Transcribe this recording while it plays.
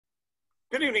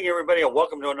Good evening, everybody, and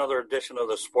welcome to another edition of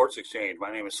the Sports Exchange.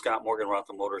 My name is Scott Morgan, Roth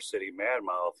the Motor City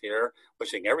Madmouth here,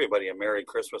 wishing everybody a Merry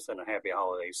Christmas and a happy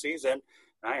holiday season.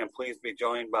 I am pleased to be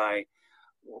joined by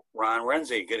Ron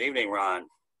Renzy. Good evening, Ron.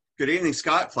 Good evening,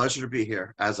 Scott. Pleasure to be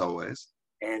here, as always.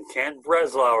 And Ken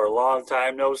Breslauer, long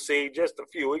time no see, just a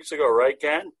few weeks ago, right,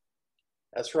 Ken?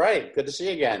 That's right. Good to see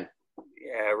you again.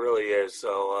 Yeah, it really is.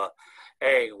 So,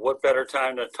 hey, what better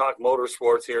time to talk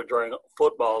motorsports here during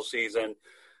football season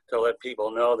to let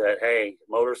people know that, hey,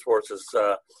 motorsports is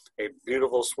a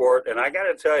beautiful sport. And I got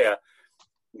to tell you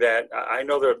that I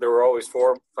know that there were always 4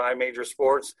 or 5 major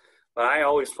sports, but I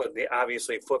always put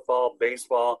obviously football,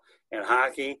 baseball, and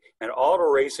hockey. And auto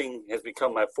racing has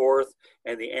become my 4th,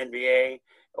 and the NBA,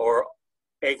 or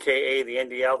AKA the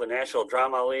NDL, the National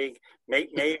Drama League, may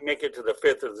make it to the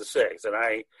 5th or the 6th. And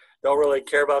I don't really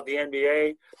care about the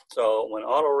NBA. So when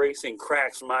auto racing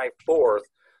cracks my 4th,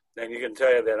 then you can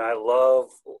tell you that I love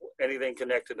anything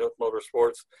connected with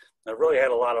motorsports. I've really had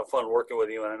a lot of fun working with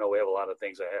you, and I know we have a lot of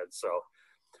things ahead. So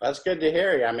that's good to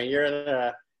hear. I mean, you're in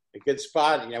a good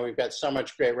spot. You know, we've got so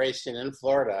much great racing in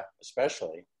Florida,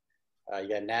 especially. You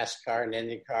got NASCAR and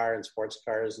IndyCar and sports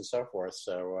cars and so forth.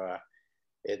 So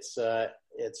it's a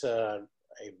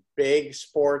big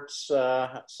sports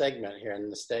segment here in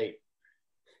the state.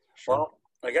 Sure. Well,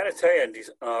 I got to tell you,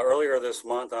 earlier this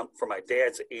month, for my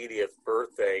dad's 80th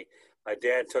birthday, my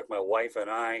dad took my wife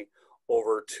and I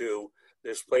over to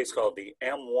this place called the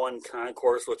M1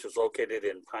 Concourse, which is located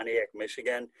in Pontiac,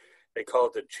 Michigan. They call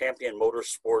it the Champion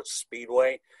Motorsports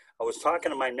Speedway. I was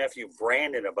talking to my nephew,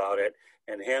 Brandon, about it,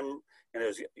 and him and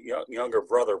his younger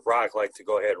brother, Brock, like to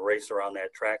go ahead and race around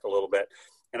that track a little bit.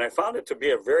 And I found it to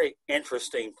be a very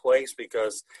interesting place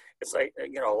because it's like,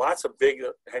 lots of big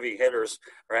heavy hitters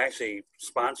are actually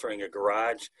sponsoring a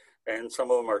garage, and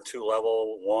some of them are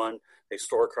 2-level. One, they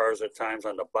store cars at times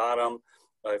on the bottom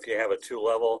if you have a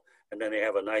 2-level, and then they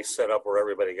have a nice setup where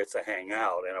everybody gets to hang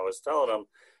out. And I was telling them,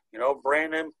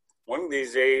 Brandon, one of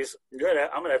these days, I'm going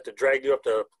to have to drag you up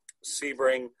to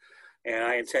Sebring, and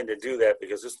I intend to do that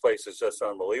because this place is just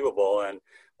unbelievable. And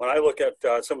when I look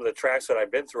at some of the tracks that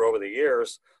I've been through over the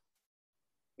years,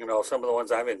 some of the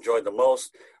ones I've enjoyed the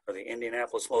most are the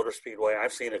Indianapolis Motor Speedway.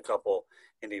 I've seen a couple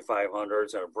Indy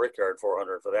 500s and a Brickyard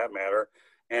 400 for that matter.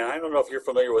 And I don't know if you're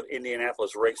familiar with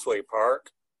Indianapolis Raceway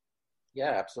Park. Yeah,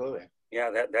 absolutely.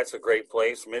 Yeah, that's a great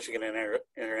place. Michigan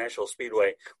International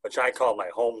Speedway, which I call my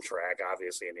home track,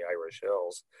 obviously in the Irish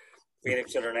Hills.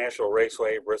 Phoenix International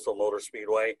Raceway, Bristol Motor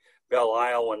Speedway, Belle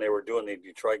Isle when they were doing the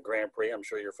Detroit Grand Prix. I'm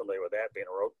sure you're familiar with that, being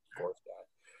a road course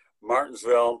guy.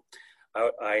 Martinsville,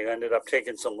 I ended up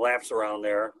taking some laps around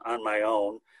there on my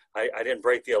own. I didn't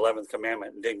break the 11th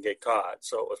commandment and didn't get caught,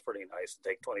 so it was pretty nice to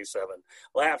take 27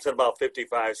 laps at about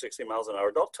 55, 60 miles an hour.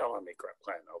 Don't tell on me,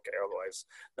 Glenn, okay? Otherwise,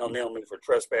 they'll nail me for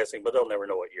trespassing, but they'll never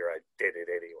know what year I did it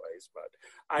anyways. But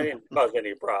I didn't cause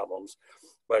any problems.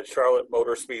 But Charlotte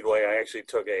Motor Speedway, I actually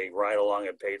took a ride along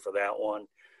and paid for that one.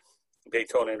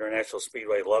 Daytona International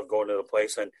Speedway, loved going to the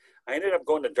place. And I ended up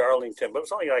going to Darlington, but it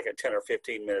was only like a 10 or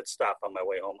 15-minute stop on my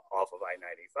way home off of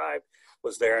I-95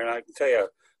 was there. And I can tell you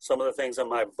some of the things on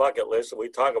my bucket list, and we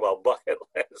talk about bucket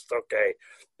list, okay,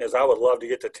 is I would love to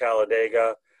get to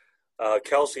Talladega,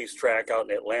 Kelsey's track out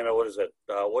in Atlanta. What is it?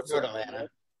 Road Atlanta.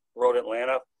 Road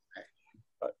Atlanta.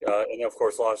 And, of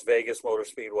course, Las Vegas Motor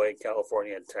Speedway,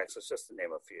 California, and Texas, just to name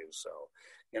a few. So,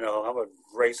 I'm a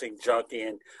racing junkie.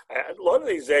 And a lot of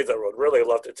these days I would really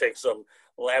love to take some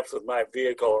laps with my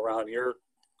vehicle around your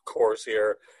course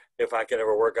here if I can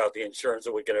ever work out the insurance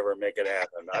and we can ever make it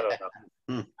happen. I don't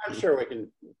know. I'm sure we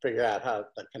can figure out how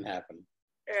that can happen.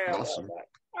 Yeah, awesome.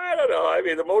 I don't know. I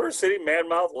mean, the Motor City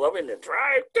Madmouth loving to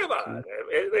drive. Come on.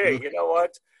 Hey, you know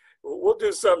what? We'll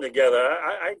do something together.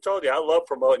 I told you I love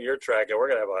promoting your track, and we're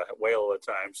going to have a whale of a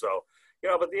time. So,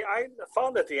 but I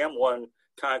found that the M1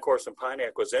 concourse in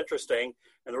Pontiac was interesting,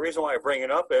 and the reason why I bring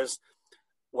it up is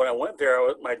when I went there,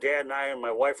 my dad and I and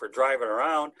my wife were driving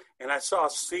around, and I saw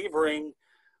Sebring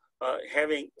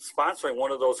sponsoring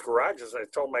one of those garages. I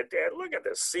told my dad, look at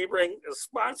this, Sebring is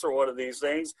sponsoring one of these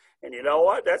things, and you know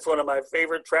what? That's one of my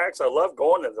favorite tracks. I love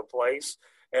going to the place.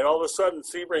 And all of a sudden,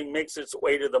 Sebring makes its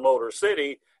way to the Motor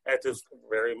City at this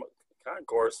very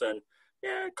concourse, and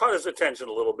it caught his attention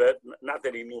a little bit. Not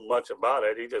that he knew much about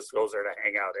it; he just goes there to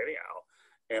hang out anyhow.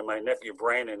 And my nephew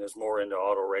Brandon is more into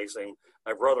auto racing.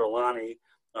 My brother Lonnie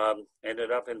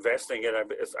ended up investing in it,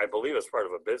 I believe, as part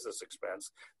of a business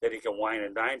expense that he can wine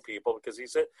and dine people because he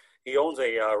said he owns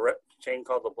a chain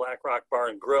called the Black Rock Bar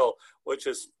and Grill, which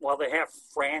is while they have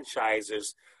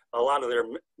franchises. a lot of their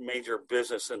major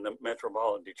business in the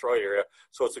metropolitan Detroit area.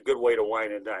 So it's a good way to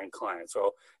wine and dine clients.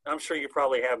 So I'm sure you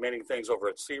probably have many things over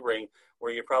at Sebring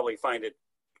where you probably find it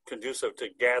conducive to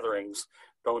gatherings,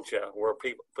 don't you? Where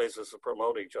people, places to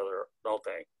promote each other, don't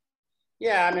they?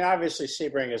 Yeah, I mean, obviously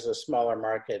Sebring is a smaller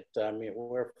market. I mean,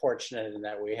 we're fortunate in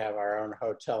that we have our own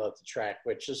hotel at the track,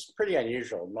 which is pretty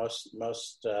unusual. Most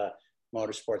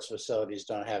motorsports facilities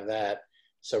don't have that,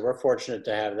 so we're fortunate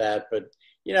to have that. But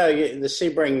you know, the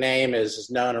Sebring name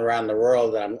is known around the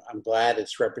world. I'm glad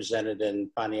it's represented in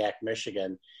Pontiac,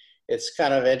 Michigan. It's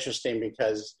kind of interesting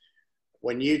because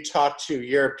when you talk to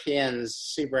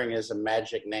Europeans, Sebring is a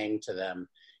magic name to them.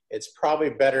 It's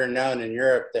probably better known in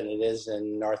Europe than it is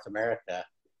in North America.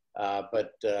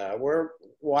 But we're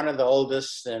one of the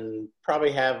oldest and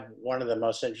probably have one of the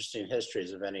most interesting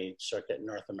histories of any circuit in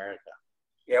North America.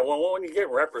 Yeah, well, when you get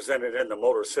represented in the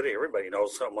Motor City, everybody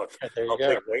knows how much how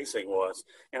big racing was.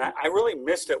 And I really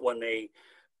missed it when they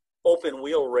open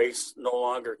wheel race no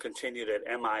longer continued at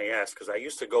MIS, because I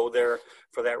used to go there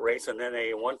for that race, and then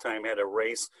they one time had a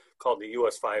race called the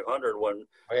US 500 when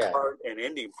Kart and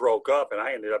Indy broke up, and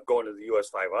I ended up going to the US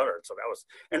 500. So that was,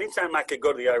 anytime I could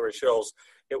go to the Irish Hills,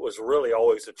 it was really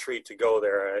always a treat to go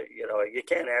there. You know, you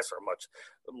can't ask for much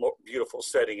more beautiful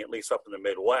setting, at least up in the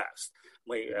Midwest.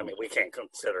 I mean, we can't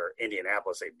consider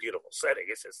Indianapolis a beautiful setting.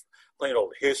 It's just plain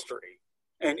old history.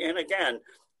 And again,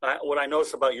 what I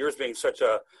noticed about yours being such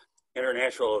a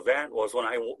international event was when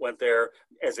I went there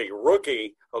as a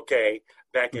rookie,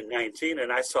 back in 19,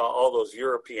 and I saw all those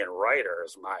European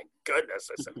writers. My goodness,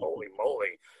 I said, holy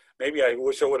moly. Maybe I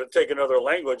wish I would have taken other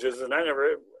languages, and I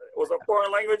never was a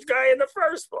foreign language guy in the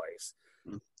first place.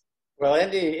 Well,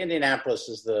 Indianapolis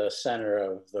is the center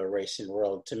of the racing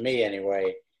world, to me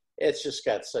anyway. It's just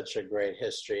got such a great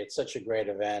history. It's such a great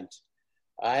event.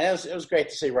 It was great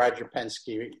to see Roger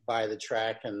Penske buy the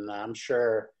track, and I'm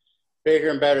sure bigger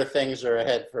and better things are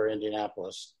ahead for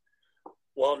Indianapolis.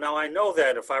 Well, now I know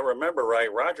that if I remember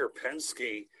right, Roger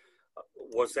Penske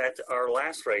was at our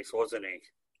last race, wasn't he?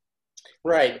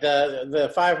 Right.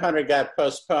 The 500 got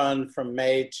postponed from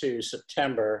May to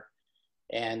September,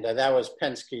 and that was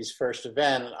Penske's first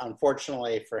event.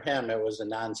 Unfortunately for him, it was a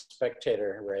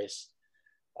non-spectator race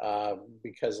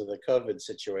because of the COVID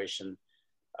situation.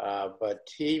 But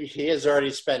he has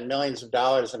already spent millions of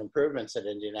dollars in improvements at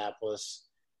Indianapolis.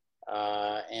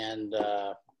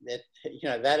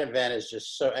 That event is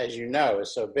just so, as you know,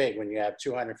 is so big when you have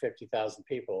 250,000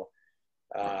 people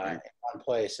in one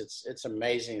place. It's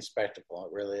amazing spectacle.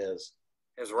 It really is.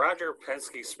 Has Roger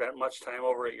Penske spent much time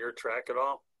over at your track at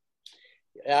all?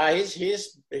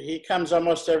 He comes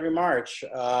almost every March.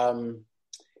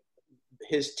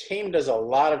 His team does a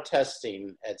lot of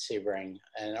testing at Sebring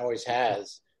and always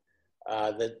has.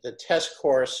 The test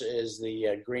course is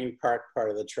the Green Park part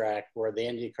of the track where the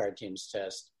IndyCar teams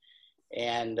test.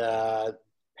 And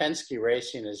Penske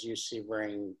Racing has used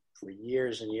Sebring for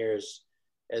years and years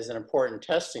as an important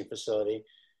testing facility.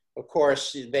 Of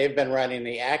course, they've been running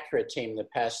the Acura team the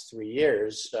past 3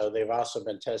 years, so they've also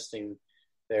been testing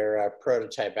their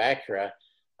prototype Acura.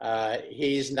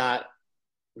 He's not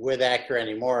with Acura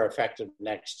anymore, effective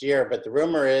next year, but the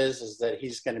rumor is that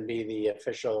he's going to be the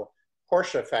official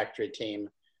Porsche factory team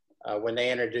when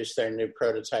they introduce their new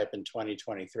prototype in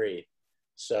 2023.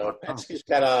 So Penske's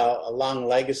got a long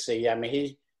legacy. I mean,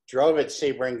 he drove at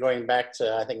Sebring going back to,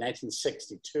 I think,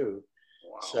 1962.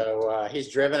 Wow. So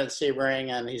he's driven at Sebring,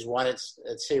 and he's won at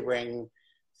Sebring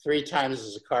 3 times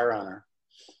as a car owner.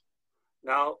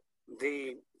 Now,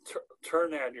 the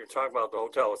turn that you're talking about, the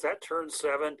hotel, is that turn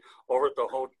 7 over at the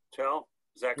hotel?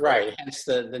 Is that correct? Right. Hence,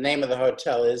 the name of the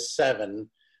hotel is 7,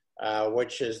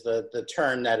 which is the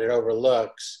turn that it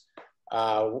overlooks.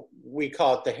 We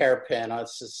call it the hairpin.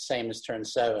 It's the same as turn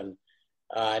 7.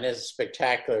 And it's a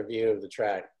spectacular view of the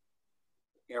track.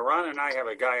 Yeah, Ron and I have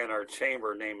a guy in our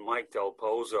chamber named Mike Del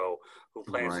Pozo who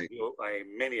plans to do a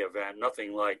mini event,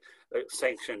 nothing like the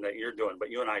sanction that you're doing. But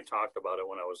you and I talked about it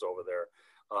when I was over there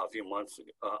a few months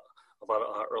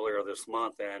earlier this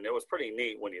month, and it was pretty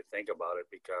neat when you think about it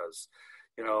because,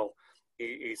 you know,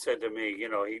 he said to me, you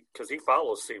know, because he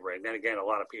follows Sebring, and then again, a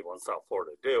lot of people in South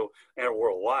Florida do, and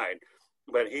worldwide,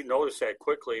 but he noticed that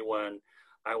quickly when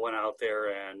I went out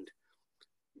there and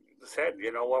said,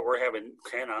 you know what, we're having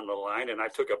Ken on the line, and I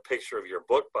took a picture of your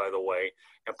book, by the way,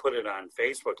 and put it on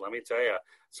Facebook. Let me tell you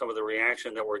some of the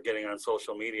reaction that we're getting on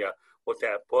social media with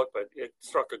that book, but it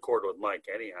struck a chord with Mike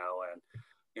anyhow, and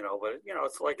you know, but you know,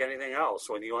 it's like anything else.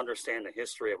 When you understand the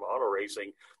history of auto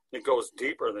racing, it goes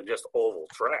deeper than just oval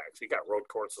tracks. You got road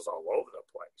courses all over the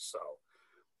place.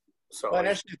 So well, an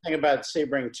interesting thing about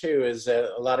Sebring too is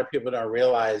that a lot of people don't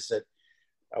realize that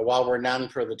while we're known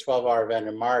for the 12-hour event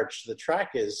in March, the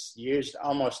track is used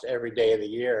almost every day of the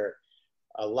year.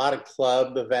 A lot of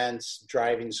club events,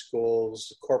 driving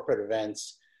schools, corporate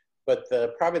events, but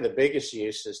probably the biggest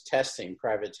use is testing,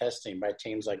 private testing by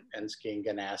teams like Penske and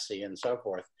Ganassi and so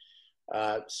forth.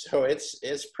 So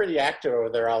it's pretty active over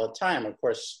there all the time. Of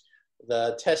course,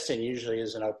 the testing usually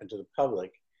isn't open to the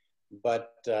public,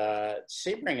 but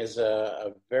Sebring is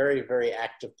a very, very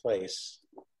active place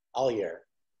all year.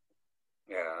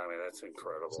 Yeah, I mean, that's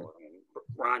incredible. I mean,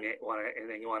 Ron,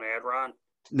 anything you want to add, Ron?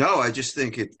 No, I just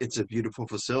think it's a beautiful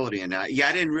facility. And I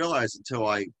didn't realize until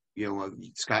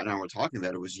Scott and I were talking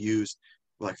that it was used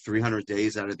like 300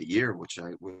 days out of the year, which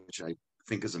I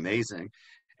think is amazing.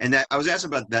 And that I was asking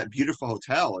about that beautiful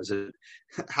hotel.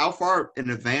 How far in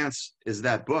advance is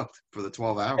that booked for the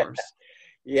 12 hours?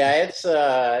 Yeah, it's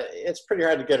pretty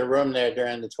hard to get a room there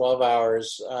during the 12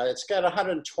 hours. It's got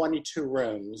 122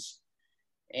 rooms,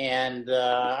 and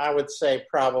I would say it's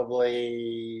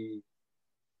probably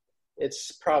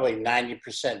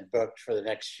 90% booked for the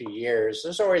next few years.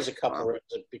 There's always a couple rooms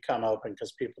that become open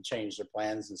because people change their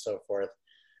plans and so forth.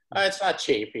 It's not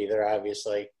cheap either,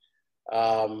 obviously.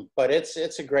 But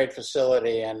it's a great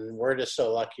facility, and we're just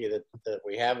so lucky that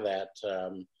we have that.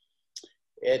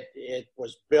 It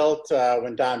was built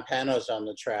when Don Penn was on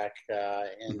the track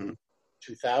in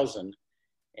 2000,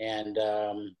 and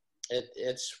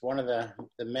it's one of the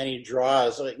many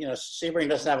draws. Sebring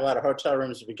doesn't have a lot of hotel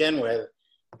rooms to begin with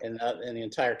in the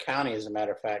entire county, as a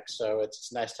matter of fact. So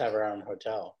it's nice to have our own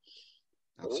hotel.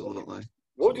 Absolutely.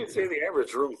 What would you say the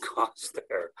average room costs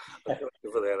there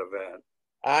for that event?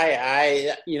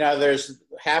 There's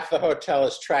half the hotel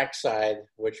is trackside,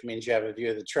 which means you have a view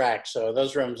of the track. So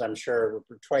those rooms, I'm sure, are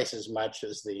twice as much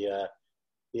as the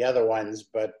other ones,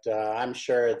 but I'm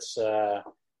sure it's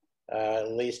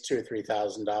at least $2,000 or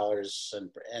 $3,000,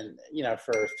 and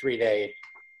for a 3-day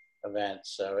event.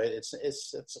 So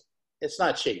it's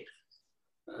not cheap.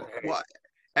 Well,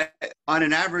 on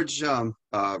an average,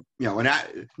 not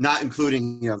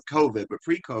including COVID, but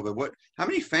pre-COVID, how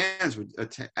many fans would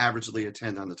averagely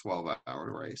attend on the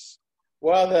 12-hour race?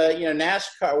 Well,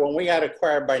 NASCAR, when we got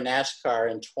acquired by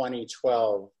NASCAR in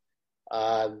 2012,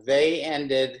 they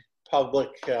ended public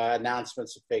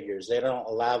announcements of figures. They don't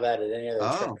allow that at any other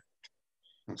track. Okay.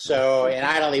 So, and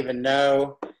I don't even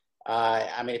know.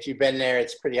 If you've been there,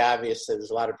 it's pretty obvious that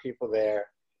there's a lot of people there.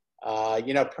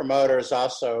 Promoters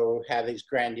also have these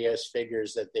grandiose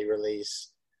figures that they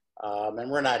release,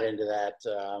 and we're not into that.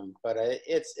 But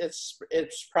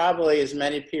it's probably as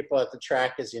many people at the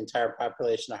track as the entire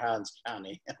population of Highlands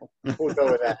County. We'll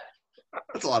go with that.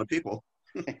 That's a lot of people.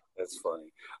 That's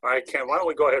funny. All right, Ken, why don't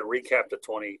we go ahead and recap the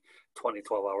 12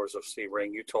 hours of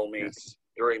Sebring? You told me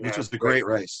during that, which was a great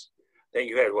race. That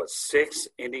you had 6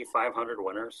 Indy 500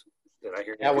 winners. Did I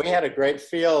hear? Yeah, we had a great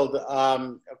field.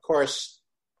 Of course,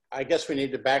 I guess we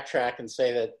need to backtrack and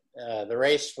say that the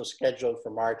race was scheduled for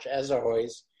March as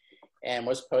always, and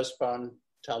was postponed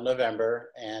till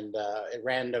November, and it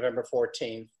ran November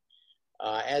 14th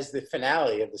as the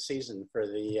finale of the season for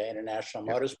the International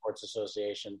Motorsports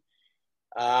Association.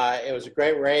 It was a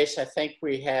great race. I think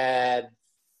we had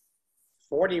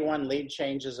 41 lead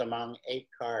changes among 8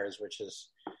 cars, which is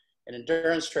in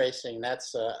endurance racing.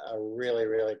 That's a really,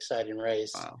 really exciting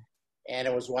race. Wow. And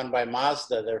it was won by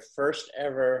Mazda, their first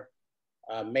ever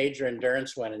major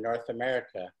endurance win in North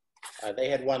America. They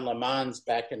had won Le Mans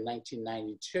back in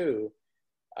 1992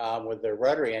 with their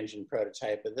rotary engine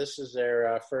prototype, but this is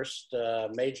their first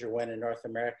major win in North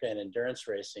America in endurance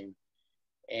racing.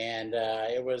 And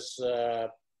it was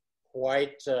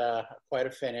quite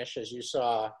a finish, as you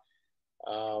saw.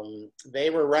 They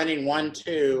were running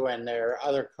 1-2, and their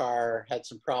other car had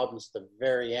some problems at the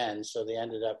very end, so they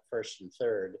ended up first and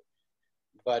third.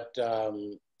 But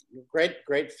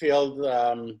great field.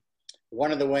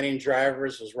 One of the winning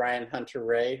drivers was Ryan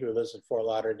Hunter-Reay, who lives in Fort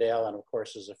Lauderdale, and of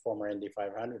course is a former Indy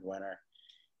 500 winner.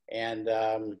 And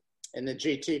in the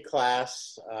GT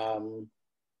class,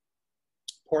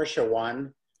 Porsche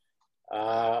won,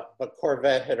 but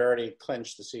Corvette had already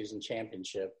clinched the season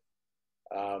championship.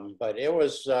 But it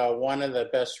was one of the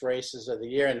best races of the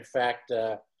year. In fact,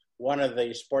 one of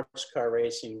the sports car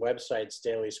racing websites,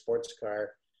 Daily Sports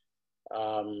Car,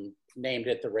 named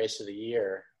it the race of the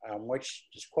year, which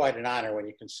is quite an honor when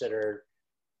you consider,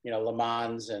 Le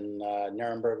Mans and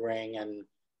Nürburgring and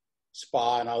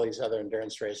Spa and all these other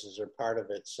endurance races are part of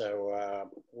it. So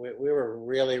we were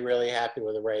really, really happy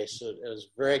with the race. It was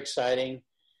very exciting.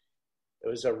 It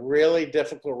was a really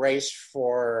difficult race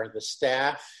for the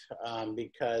staff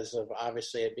because of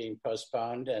obviously it being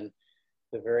postponed. And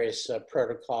the various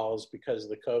protocols because of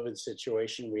the COVID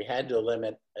situation. We had to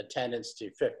limit attendance to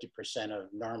 50%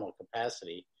 of normal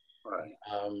capacity, Right.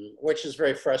 Which is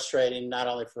very frustrating, not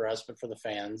only for us, but for the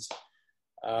fans.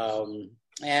 I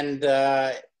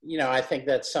think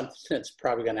that's something that's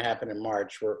probably going to happen in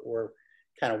March. We're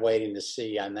kind of waiting to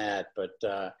see on that. But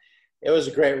it was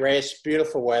a great race,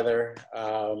 beautiful weather.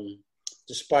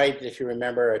 Despite, if you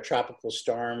remember, a tropical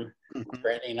storm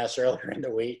threatening us earlier in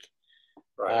the week.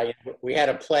 Right. We had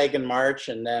a plague in March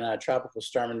and then a tropical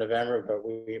storm in November, but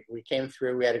we came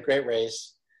through. We had a great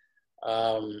race.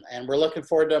 And we're looking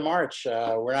forward to March.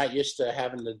 We're not used to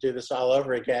having to do this all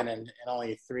over again in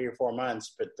only 3 or 4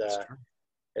 months, but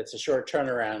it's a short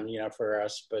turnaround, for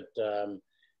us. But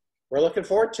we're looking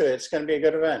forward to it. It's going to be a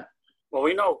good event. Well,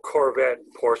 we know Corvette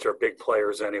and Porsche are big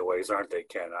players anyways, aren't they,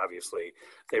 Ken? Obviously.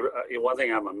 One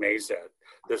thing I'm amazed at,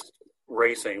 this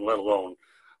racing, let alone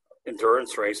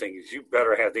endurance racing, is you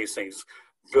better have these things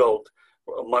built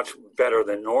much better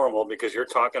than normal, because you're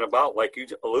talking about, like you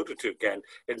alluded to, Ken,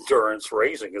 endurance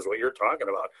racing is what you're talking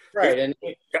about. Right, and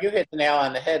you hit the nail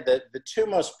on the head. The two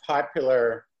most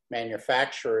popular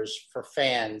manufacturers for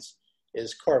fans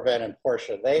is Corvette and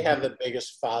Porsche. They have the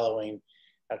biggest following.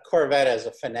 Corvette has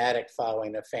a fanatic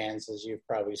following of fans, as you've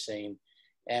probably seen,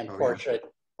 and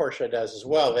Porsche does as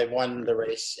well. They've won the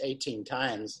race 18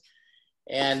 times.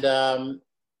 And,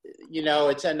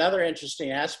 it's another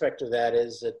interesting aspect of that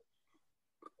is that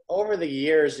over the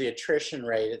years, the attrition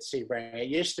rate at Sebring, it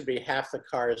used to be half the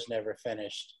cars never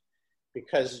finished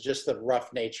because of just the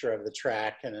rough nature of the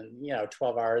track. And,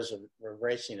 12 hours of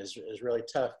racing is really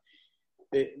tough.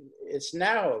 It's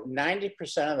now 90%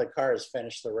 of the cars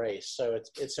finish the race. So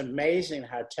it's amazing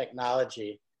how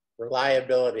technology,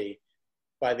 reliability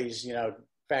by these,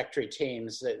 factory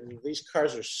teams, that these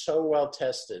cars are so well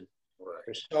tested. Right.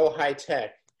 They're so high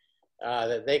tech.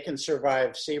 That they can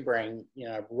survive Sebring,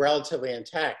 relatively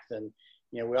intact. And,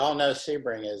 we all know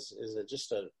Sebring is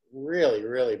just a really,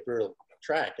 really brutal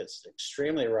track. It's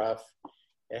extremely rough.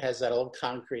 It has that old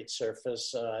concrete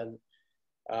surface.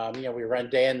 We run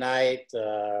day and night,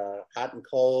 hot and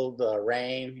cold,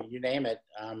 rain, you name it.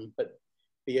 But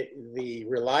the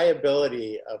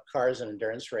reliability of cars in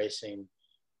endurance racing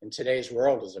in today's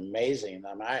world is amazing.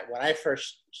 When I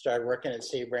first started working at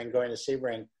Sebring, going to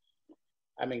Sebring,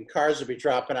 cars would be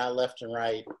dropping out left and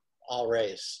right all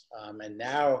race. And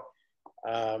now,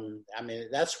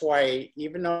 that's why,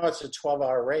 even though it's a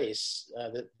 12-hour race,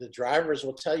 the drivers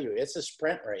will tell you it's a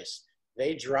sprint race.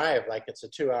 They drive like it's a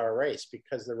 2-hour race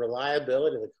because the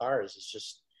reliability of the cars is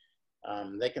just,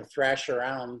 they can thrash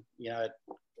around,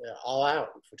 all out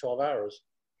for 12 hours.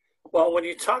 Well, when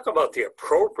you talk about the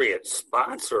appropriate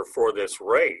sponsor for this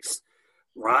race,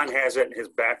 Ron has it in his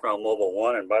background, Mobil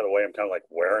 1, and by the way, I'm kind of like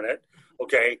wearing it.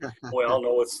 Okay, we all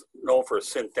know it's known for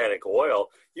synthetic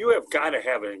oil. You have got to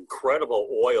have an incredible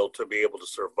oil to be able to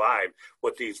survive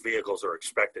what these vehicles are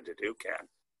expected to do, Ken.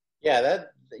 Yeah,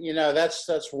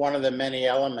 that's one of the many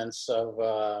elements of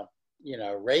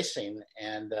racing,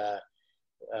 and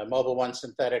Mobil 1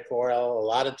 synthetic oil. A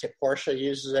lot of Porsche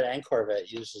uses it, and Corvette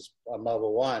uses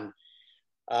Mobil 1.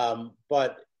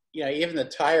 But even the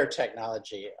tire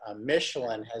technology,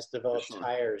 Michelin has developed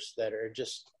tires that are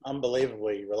just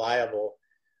unbelievably reliable.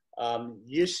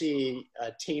 You see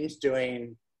teams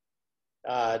doing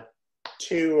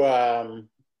 2,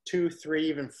 3,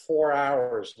 even 4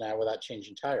 hours now without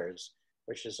changing tires,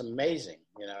 which is amazing.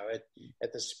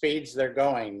 At the speeds they're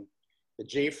going, the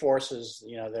G-forces,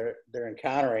 they're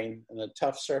encountering in a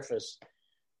tough surface.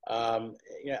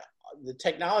 The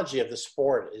technology of the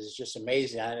sport is just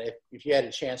amazing. If you had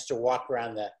a chance to walk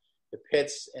around the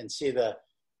pits and see the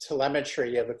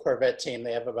telemetry of the Corvette team,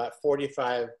 they have about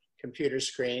 45 computer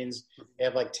screens. They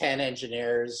have like 10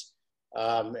 engineers.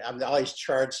 All these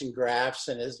charts and graphs,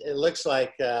 and it looks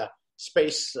like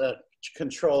space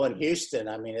control in Houston.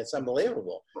 It's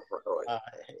unbelievable.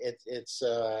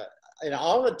 And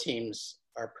all the teams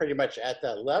are pretty much at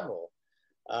that level.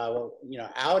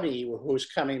 Audi, who's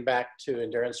coming back to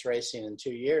endurance racing in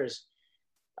 2 years,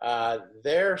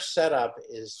 their setup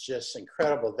is just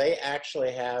incredible. They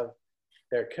actually have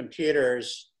their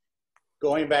computers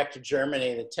going back to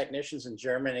Germany. The technicians in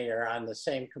Germany are on the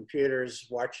same computers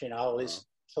watching all this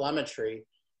telemetry,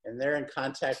 and they're in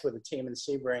contact with the team in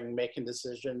Sebring, making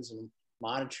decisions and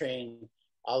monitoring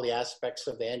all the aspects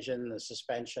of the engine, the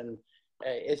suspension.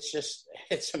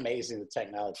 It's amazing, the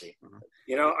technology.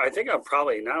 I think I'm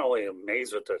probably not only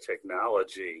amazed with the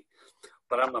technology,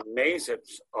 but I'm amazed at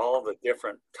all the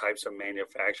different types of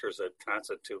manufacturers that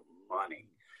constitute money.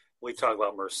 We talk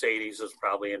about Mercedes is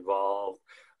probably involved.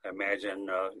 I imagine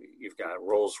you've got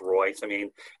Rolls Royce. I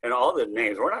mean, and all the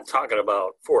names. We're not talking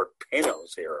about Ford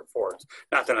Pinos here, or Fords.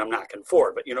 Not that I'm knocking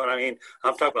Ford, but you know what I mean?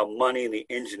 I'm talking about money and the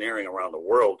engineering around the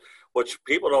world, which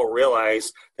people don't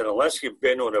realize that unless you've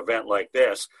been to an event like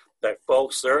this, that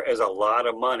folks, there is a lot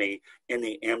of money in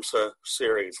the IMSA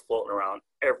series floating around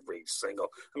every single.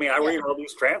 I mean, I read all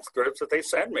these transcripts that they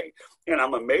send me, and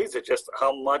I'm amazed at just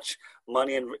how much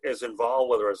money is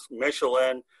involved, whether it's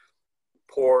Michelin,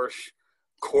 Porsche,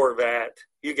 Corvette.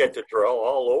 You get to drill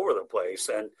all over the place,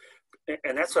 and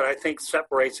that's what I think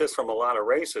separates this from a lot of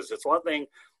races. It's one thing.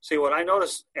 See, what I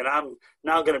noticed, and I'm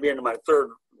now going to be into my third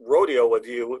rodeo with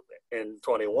you in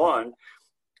 21.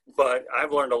 But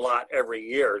I've learned a lot every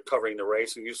year covering the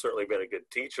race, and you've certainly been a good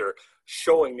teacher,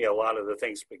 showing me a lot of the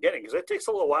things beginning, because it takes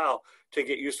a little while to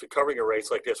get used to covering a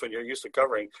race like this when you're used to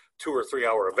covering 2 or 3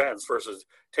 hour events versus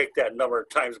take that number of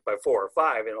times by 4 or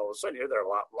 5, and all of a sudden you're there a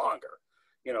lot longer.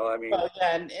 You know, I mean. Well,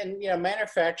 yeah, and you know,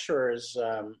 manufacturers,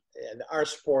 our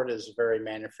sport is very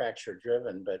manufacturer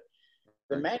driven, but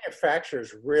the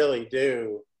manufacturers really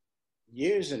do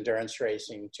use endurance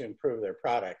racing to improve their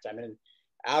product. I mean,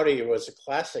 Audi was a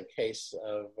classic case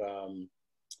of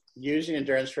using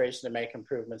endurance racing to make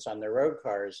improvements on their road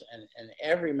cars, and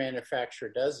every manufacturer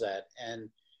does that. And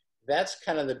that's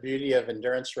kind of the beauty of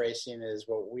endurance racing, is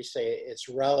what we say, it's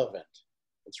relevant.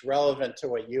 It's relevant to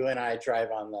what you and I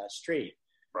drive on the street.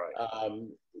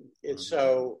 Right.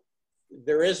 So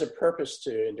there is a purpose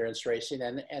to endurance racing,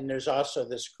 and there's also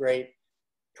this great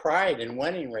pride in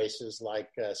winning races like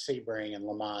Sebring and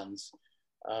Le Mans.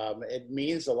 It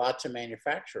means a lot to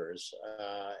manufacturers.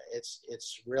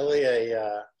 It's really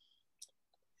a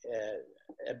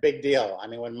big deal. I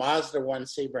mean, when Mazda won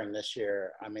Sebring this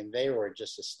year, I mean, they were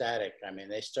just ecstatic. I mean,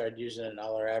 they started using it in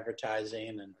all their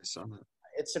advertising, and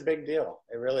it's a big deal.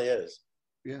 It really is.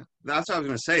 Yeah, that's what I was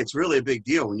going to say. It's really a big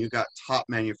deal when you got top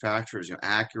manufacturers, you know,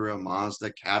 Acura,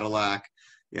 Mazda, Cadillac,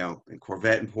 you know, and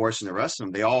Corvette and Porsche and the rest of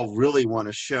them. They all really want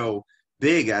to show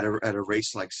big at a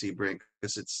race like Sebring,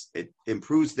 because it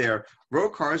improves their road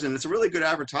cars, and it's a really good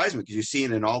advertisement because you see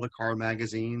it in all the car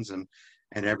magazines and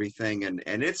everything, and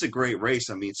it's a great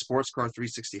race. I mean, Sports Car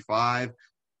 365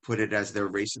 put it as their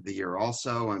race of the year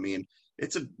also. I mean,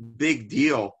 it's a big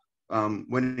deal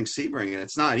winning Sebring, and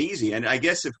it's not easy. And I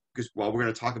guess because we're going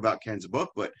to talk about Ken's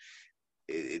book, but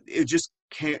it just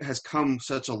has come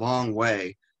such a long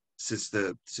way since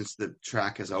the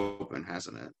track has opened,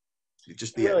 hasn't it?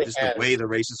 Just the way the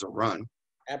races are run.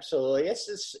 Absolutely.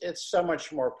 It's so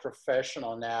much more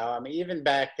professional now. I mean, even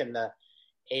back in the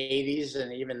 80s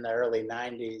and even the early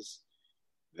 90s,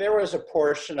 there was a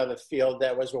portion of the field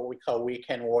that was what we call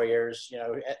weekend warriors, you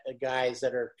know, guys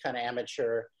that are kind of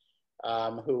amateur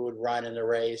who would run in the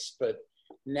race. But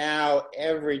now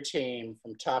every team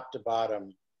from top to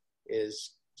bottom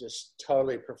is just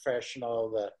totally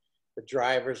professional. The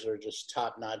drivers are just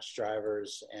top-notch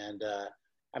drivers. And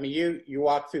I mean, you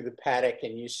walk through the paddock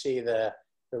and you see the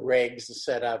rigs, the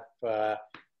setup, the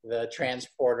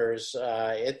transporters.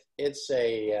 It's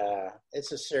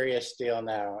a serious deal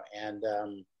now, and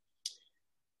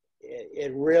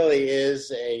it really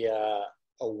is a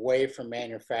way for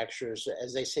manufacturers,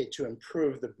 as they say, to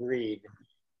improve the breed.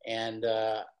 And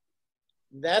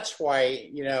that's why,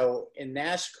 you know, in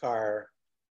NASCAR,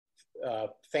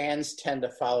 fans tend to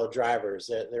follow drivers.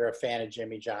 They're a fan of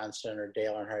Jimmy Johnson or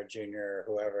Dale Earnhardt Jr. or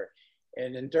whoever.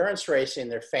 In endurance racing,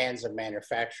 they're fans of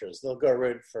manufacturers. They'll go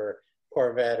root for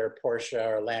Corvette or Porsche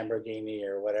or Lamborghini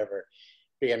or whatever,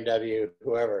 BMW,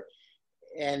 whoever.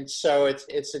 And so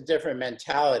it's a different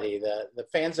mentality. The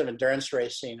fans of endurance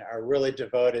racing are really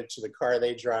devoted to the car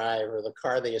they drive or the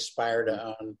car they aspire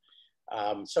to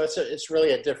own. So it's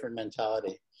really a different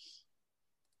mentality.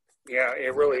 Yeah,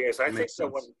 it really is. I think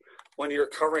that when you're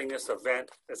covering this event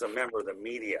as a member of the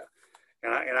media,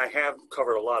 and I have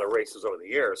covered a lot of races over the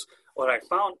years, what I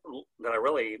found that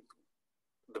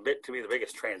to me the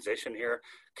biggest transition here,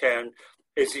 Ken,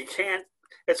 is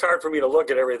it's hard for me to look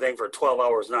at everything for 12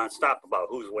 hours nonstop about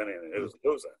who's winning and who's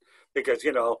losing, because,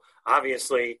 you know,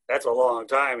 obviously that's a long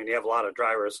time and you have a lot of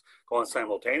drivers going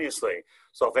simultaneously.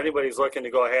 So if anybody's looking to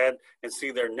go ahead and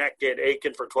see their neck get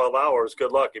aching for 12 hours,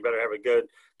 good luck. You better have a good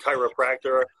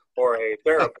chiropractor or a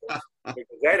therapist, because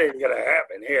that ain't going to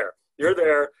happen here. You're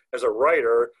there as a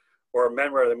writer or a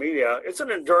member of the media. It's an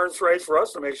endurance race for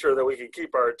us to make sure that we can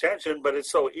keep our attention, but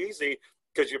it's so easy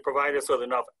because you provide us with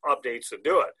enough updates to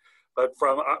do it. But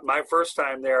from my first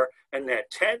time there and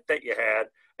that tent that you had,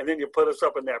 and then you put us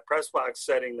up in that press box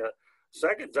setting the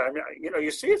second time, you know, you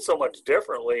see it so much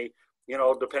differently, you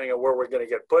know, depending on where we're going to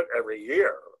get put every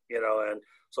year, you know. And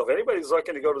so if anybody's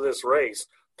looking to go to this race,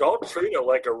 don't treat it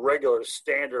like a regular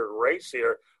standard race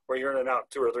here where you're in and out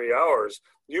 2 or 3 hours.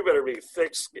 You better be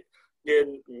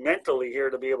thick-skinned mentally here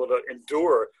to be able to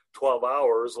endure 12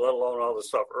 hours, let alone all the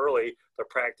stuff early, the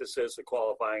practices, the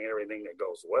qualifying, everything that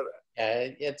goes with it.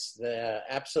 Yeah, it's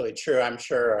absolutely true. I'm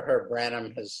sure Herb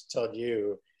Branham has told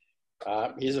you.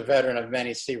 He's a veteran of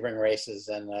many Sebring races,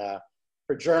 and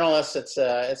for journalists, it's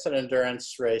an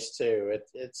endurance race too.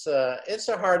 It's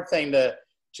a hard thing to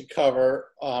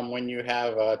cover when you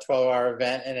have a 12-hour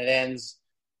event and it ends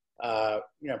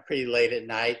pretty late at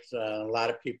night. A lot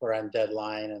of people are on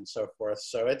deadline and so forth.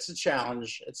 So it's a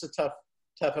challenge. It's a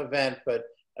tough event, but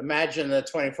imagine the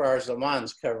 24 hours of Le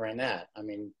Mans covering that. I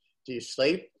mean, do you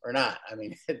sleep or not? I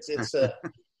mean, it's a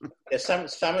some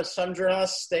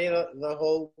journalists stay the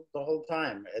whole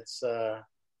time. It's a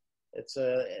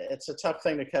tough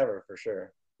thing to cover for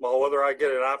sure. Well, whether I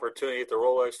get an opportunity at the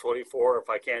Rolex 24, if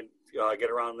I can't get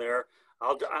around there,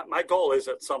 my goal is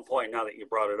at some point, now that you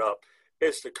brought it up,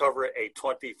 is to cover a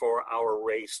 24-hour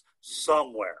race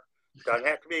somewhere. Doesn't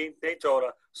have to be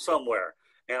Daytona, somewhere.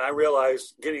 And I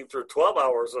realized getting through 12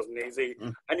 hours isn't easy.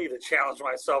 I need to challenge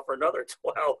myself for another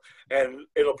 12, and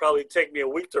it'll probably take me a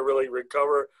week to really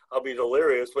recover. I'll be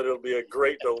delirious, but it'll be a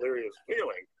great delirious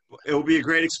feeling. It will be a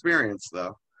great experience,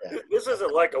 though. This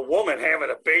isn't like a woman having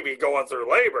a baby going through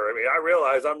labor. I mean, I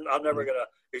realize I'm never going to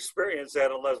experience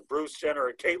that unless Bruce Jenner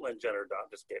or Caitlyn Jenner do. I'm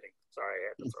just kidding. Sorry, I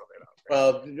had to throw that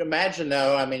out there. Well, imagine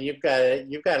though. I mean, you've got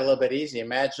a little bit easy.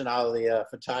 Imagine all the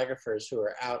photographers who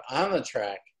are out on the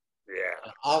track.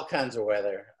 Yeah. All kinds of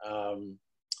weather. And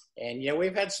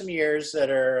we've had some years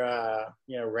that are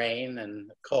rain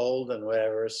and cold and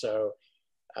whatever. So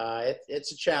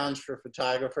it's a challenge for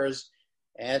photographers.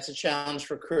 And it's a challenge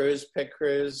for pit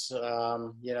crews.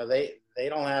 They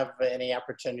don't have any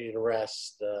opportunity to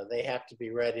rest. They have to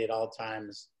be ready at all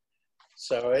times.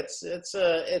 So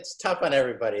it's tough on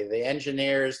everybody. The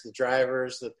engineers, the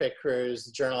drivers, the pit crews,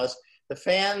 the journalists, the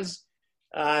fans.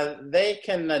 They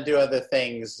can do other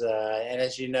things. And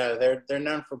as you know, they're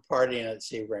known for partying at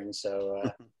Sebring.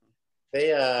 So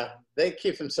they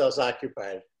keep themselves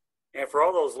occupied. And for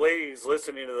all those ladies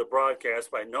listening to the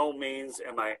broadcast, by no means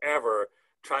am I ever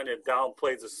trying to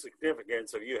downplay the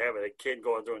significance of you having a kid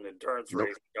going through an endurance race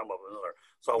and come up with another.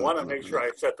 So I want to make sure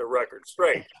I set the record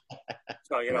straight.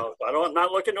 So, I'm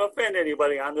not looking to offend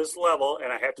anybody on this level,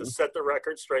 and I have to set the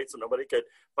record straight so nobody could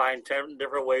find 10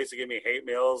 different ways to give me hate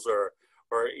mails or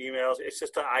emails. It's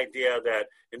just the idea that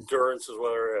endurance is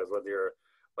whether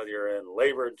you're in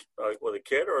labor with a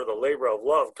kid or the labor of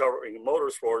love covering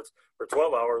motorsports for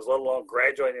 12 hours, let alone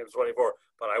graduating to 24.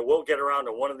 But I will get around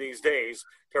to one of these days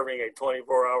covering a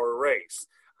 24-hour race.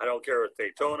 I don't care if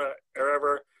Daytona or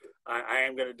ever. I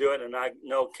am going to do it, and I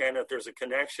know, Ken, if there's a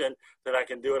connection that I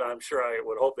can do it, I'm sure I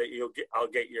would hope that I'll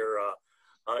get your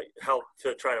help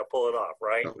to try to pull it off,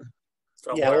 right?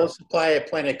 Somewhere. Yeah, we'll supply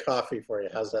plenty of coffee for you.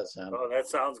 How's that sound? Oh, that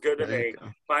sounds good to me.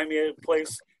 Find me a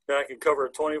place that I can cover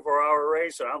a 24-hour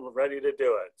race, and I'm ready to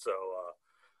do it. So,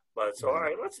 all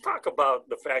right, let's talk about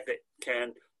the fact that,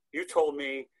 Ken, you told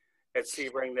me at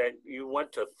Sebring that you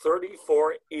went to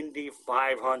 34 Indy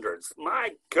 500s. My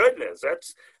goodness,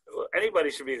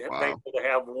 anybody should be thankful to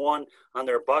have one on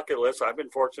their bucket list. I've been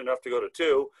fortunate enough to go to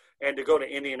 2, and to go to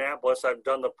Indianapolis. I've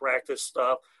done the practice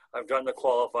stuff. I've done the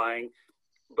qualifying.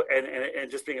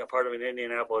 And just being a part of an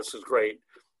Indianapolis is great.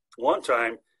 One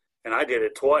time, and I did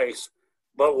it twice,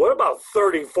 but what about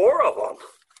 34 of them?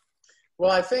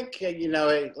 Well, I think,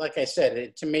 like I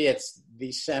said, to me, it's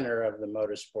the center of the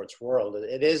motorsports world.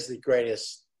 It is the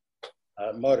greatest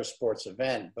motorsports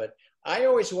event, but I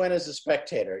always went as a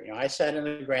spectator. I sat in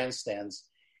the grandstands,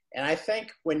 and I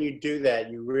think when you do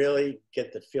that, you really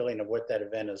get the feeling of what that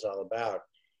event is all about.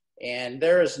 And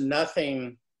there is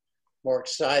nothing more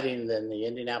exciting than the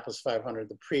Indianapolis 500,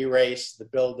 the pre-race, the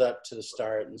build-up to the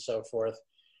start, and so forth.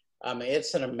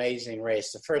 It's an amazing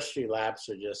race. The first few laps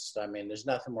are just, there's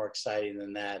nothing more exciting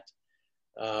than that.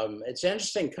 It's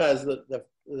interesting because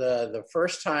the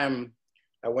first time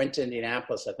I went to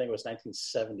Indianapolis, I think it was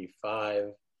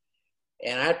 1975,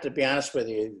 and I have to be honest with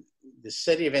you, the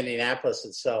city of Indianapolis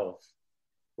itself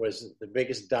was the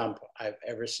biggest dump I've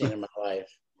ever seen in my life.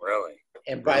 Really?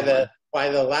 And by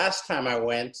the last time I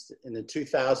went in the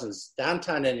 2000s,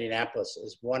 downtown Indianapolis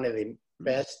is one of the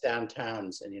best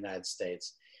downtowns in the United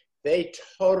States. They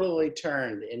totally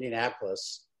turned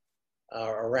Indianapolis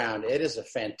around. It is a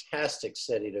fantastic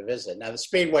city to visit. Now, the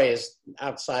Speedway is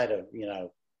outside of,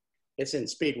 it's in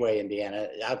Speedway, Indiana,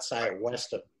 outside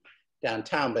west of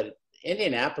downtown, but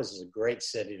Indianapolis is a great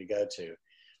city to go to.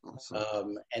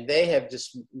 Awesome. And they have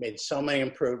just made so many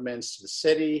improvements to the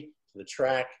city, to the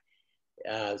track,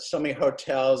 so many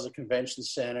hotels, a convention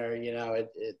center,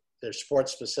 their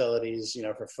sports facilities,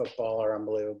 for football are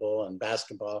unbelievable and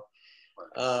basketball.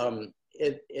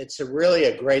 It's really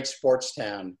a great sports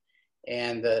town,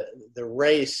 and the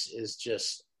race is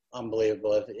just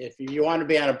unbelievable. If you want to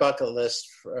be on a bucket list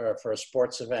for a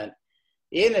sports event,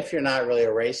 even if you're not really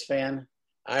a race fan,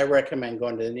 I recommend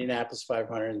going to the Indianapolis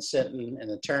 500 and sitting in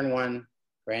the turn one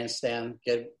grandstand,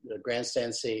 get a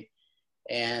grandstand seat,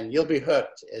 and you'll be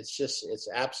hooked. It's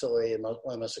absolutely one of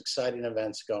the most exciting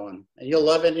events going. And you'll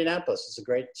love Indianapolis. It's a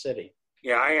great city.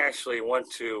 Yeah, I actually went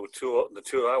to the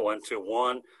two I went to.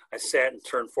 One, I sat in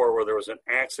turn four where there was an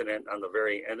accident on the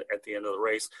very end, at the end of the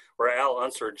race, where Al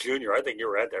Unser Jr., I think you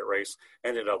were at that race,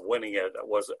 ended up winning it.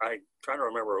 I'm trying to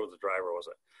remember who the driver was.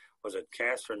 Was it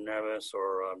Castro Nevis,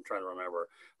 or I'm trying to remember.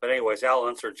 But anyways, Al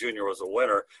Unser Jr. was the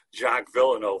winner. Jacques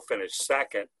Villeneuve finished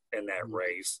second in that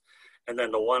race. And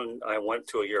then the one I went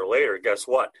to a year later, guess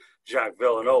what? Jacques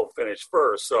Villeneuve finished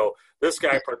first. So this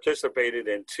guy participated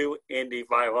in two Indy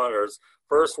 500s.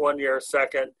 First 1 year,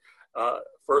 second,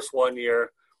 first 1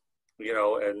 year,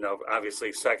 and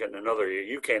obviously second another year.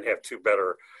 You can't have two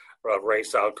better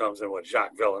race outcomes than what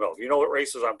Jacques Villeneuve. You know what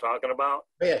races I'm talking about?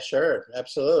 Yeah, sure.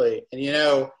 Absolutely.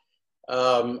 And,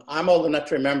 I'm old enough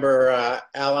to remember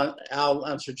Al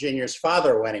Unser Jr.'s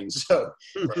father winning. So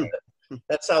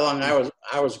that's how long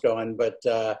I was going. But,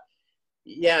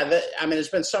 there's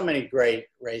been so many great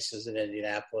races in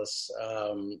Indianapolis.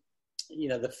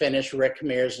 The finish, Rick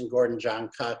Mears and Gordon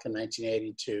Johncock in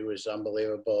 1982 was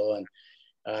unbelievable. And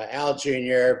Al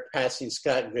Jr. passing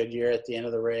Scott Goodyear at the end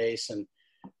of the race. And,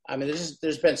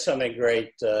 there's been so many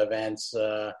great events.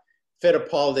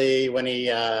 Fittipaldi, when he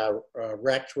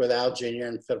wrecked with Al Jr.,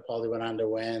 and Fittipaldi went on to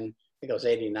win. I think it was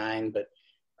 89. But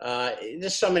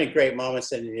there's so many great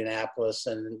moments in Indianapolis.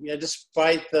 And,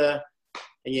 despite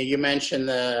you mentioned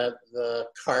the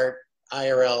kart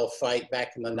IRL fight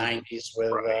back in the 90s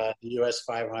with the US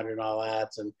 500 and all that.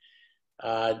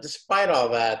 And despite all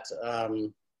that,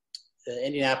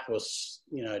 Indianapolis,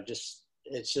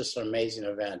 it's just an amazing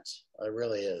event. It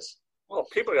really is. Well,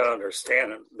 people got to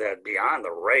understand that beyond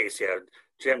the race, you have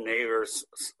Jim Neighbors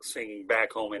singing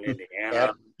Back Home in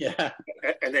Indiana. Yeah.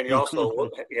 And then you also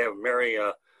have Mary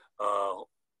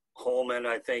Holman,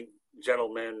 I think,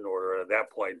 Gentlemen, or at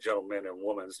that point, Gentlemen and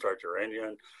Women Start Your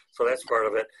Engine. So that's part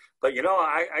of it. But,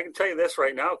 I can tell you this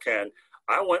right now, Ken.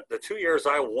 The 2 years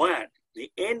I went,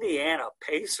 the Indiana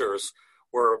Pacers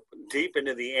were deep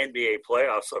into the NBA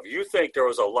playoffs. So if you think there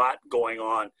was a lot going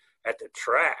on at the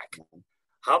track,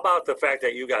 how about the fact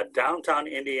that you got downtown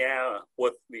Indiana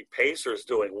with the Pacers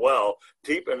doing well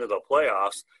deep into the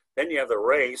playoffs? Then you have the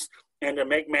race. And to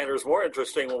make matters more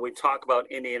interesting, when we talk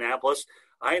about Indianapolis,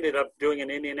 I ended up doing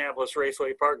an Indianapolis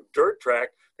Raceway Park dirt track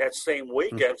that same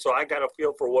weekend. So I got a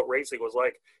feel for what racing was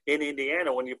like in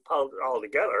Indiana when you put it all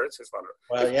together. It's just unreal.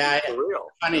 Well, yeah,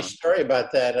 funny story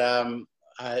about that.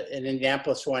 In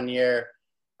Indianapolis one year,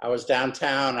 I was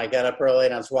downtown. I got up early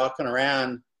and I was walking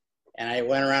around, and I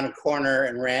went around a corner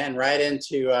and ran right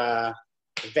into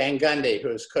Van Gundy, who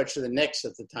was coach of the Knicks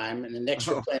at the time. And the Knicks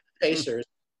were playing the Pacers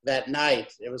that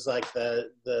night. It was like the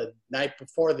night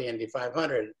before the Indy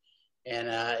 500. And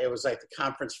it was like the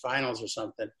conference finals or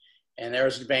something. And there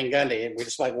was Van Gundy. And we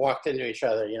just walked into each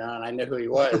other, and I knew who he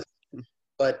was.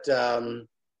 But,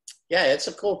 it's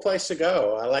a cool place to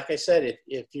go. Like I said,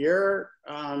 if you're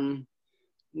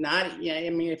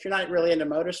if you're not really into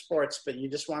motorsports, but you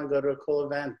just want to go to a cool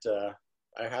event,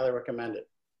 I highly recommend it.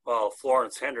 Well,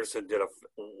 Florence Henderson did a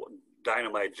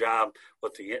dynamite job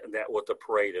with the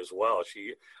parade as well.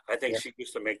 I think she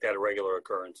used to make that a regular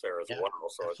occurrence there as well.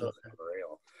 So it's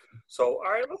unreal. So,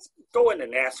 all right, let's go into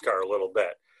NASCAR a little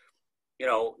bit.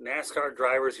 NASCAR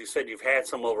drivers, you said you've had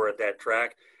some over at that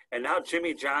track, and now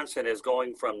Jimmy Johnson is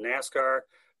going from NASCAR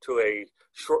to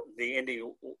the Indy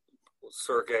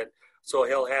circuit. So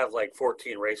he'll have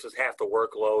 14 races, half the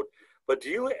workload. But do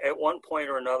you, at one point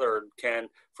or another, Ken,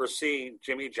 foresee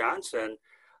Jimmy Johnson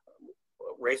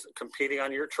competing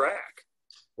on your track?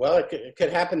 Well, it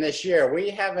could happen this year. We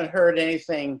haven't heard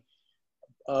anything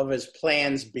of his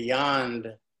plans beyond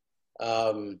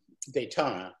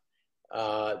Daytona.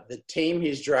 The team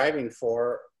he's driving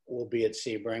for will be at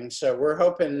Sebring. So we're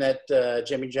hoping that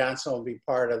Jimmy Johnson will be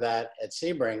part of that at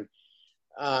Sebring.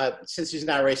 Since he's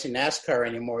not racing NASCAR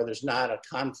anymore, there's not a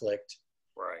conflict.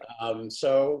 Right.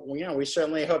 So, we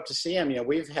certainly hope to see him.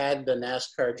 We've had the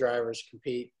NASCAR drivers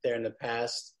compete there in the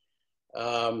past.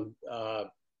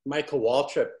 Michael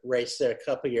Waltrip raced there a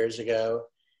couple years ago.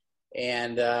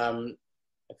 And a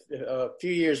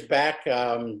few years back,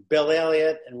 Bill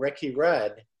Elliott and Ricky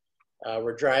Rudd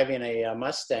were driving a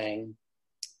Mustang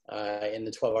in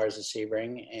the 12 Hours of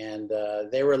Sebring. And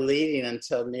they were leading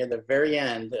until near the very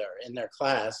end in their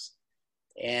class.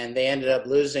 and they ended up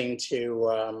losing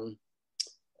to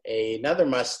another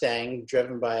Mustang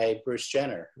driven by Bruce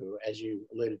Jenner, who, as you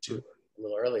alluded to a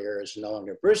little earlier, is no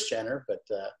longer Bruce Jenner. But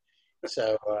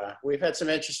so we've had some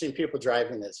interesting people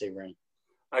driving that Sebring.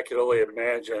 I could only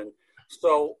imagine.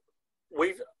 So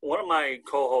one of my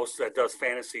co-hosts that does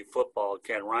fantasy football,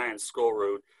 Ken Ryan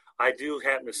Schoolroot, I do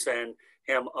happen to send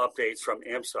him updates from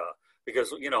IMSA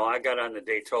because, I got on the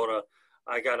Daytona,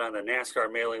 I got on the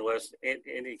NASCAR mailing list.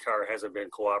 IndyCar hasn't been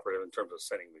cooperative in terms of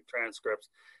sending me transcripts,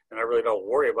 and I really don't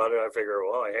worry about it. I figure,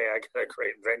 well, hey, I got a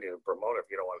great venue to promote if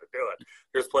you don't want to do it.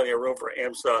 There's plenty of room for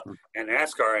IMSA and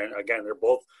NASCAR, and again, they're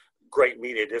both great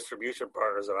media distribution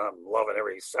partners, and I'm loving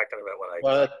every second of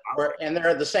it. And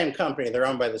they're the same company. They're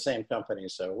owned by the same company,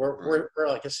 so we're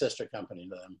like a sister company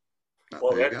to them.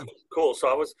 Well, that's cool.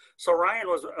 So Ryan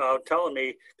was telling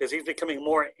me, because he's becoming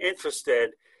more interested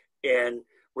in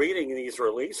reading these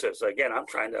releases. Again, I'm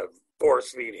trying to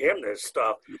force feed him this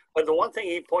stuff. But the one thing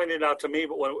he pointed out to me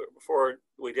before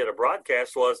we did a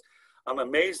broadcast was, I'm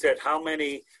amazed at how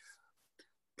many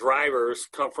drivers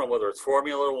come from, whether it's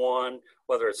Formula One,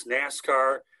 whether it's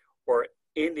NASCAR or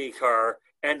IndyCar,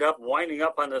 end up winding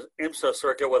up on the IMSA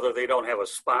circuit, whether they don't have a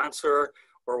sponsor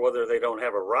or whether they don't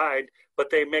have a ride, but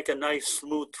they make a nice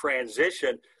smooth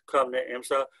transition come to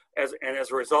IMSA, and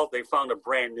as a result, they found a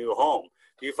brand new home.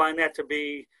 Do you find that to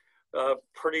be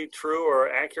pretty true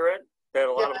or accurate?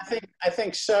 I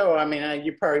think so. I mean,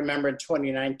 you probably remember in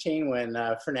 2019 when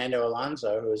Fernando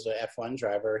Alonso, who was an F1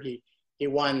 driver, he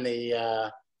won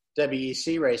the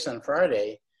WEC race on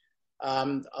Friday.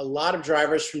 A lot of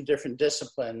drivers from different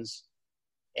disciplines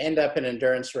end up in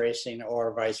endurance racing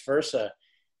or vice versa.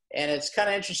 And it's kind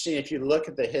of interesting if you look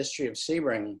at the history of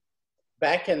Sebring.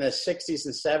 Back in the 60s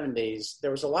and 70s,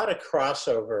 there was a lot of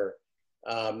crossover.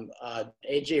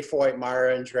 AJ Foyt,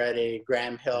 Mario Andretti,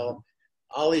 Graham Hill,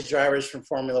 all these drivers from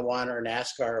Formula One or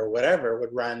NASCAR or whatever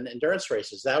would run endurance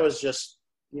races. That was just,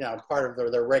 part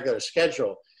of their regular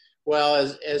schedule. Well,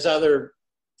 as other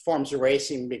forms of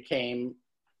racing became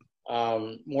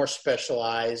more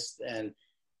specialized, and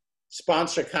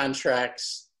sponsor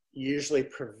contracts usually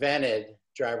prevented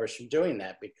drivers from doing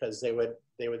that, because they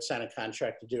would sign a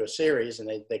contract to do a series, and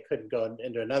they couldn't go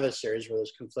into another series where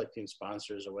there's conflicting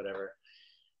sponsors or whatever.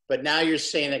 But now you're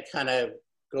seeing it kind of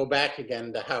go back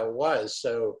again to how it was.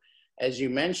 So as you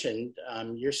mentioned,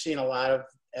 you're seeing a lot of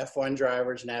F1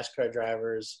 drivers, NASCAR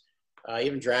drivers,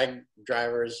 even drag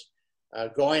drivers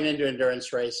going into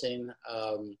endurance racing.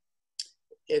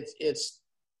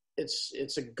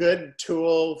 It's a good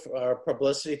tool or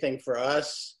publicity thing for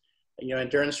us.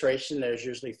 Endurance racing, there's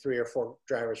usually 3 or 4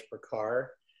 drivers per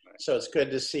car. So it's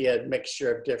good to see a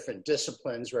mixture of different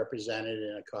disciplines represented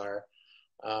in a car.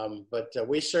 But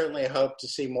we certainly hope to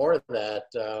see more of that.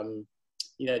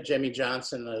 Jimmy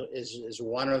Johnson is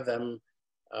one of them.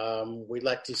 We'd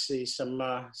like to see some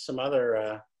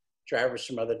other drivers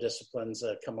from other disciplines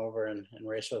come over and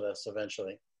race with us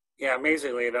eventually. Yeah,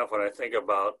 amazingly enough, when I think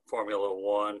about Formula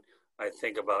One, I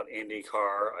think about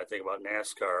IndyCar, I think about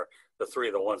NASCAR, the 3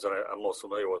 of the ones that I'm most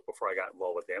familiar with before I got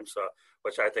involved with IMSA,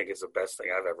 which I think is the best thing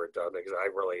I've ever done, because I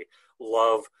really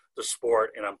love the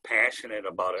sport and I'm passionate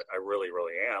about it. I really,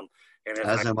 really am. And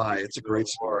as am I. It's a great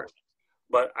sport.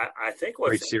 But I think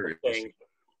what's interesting,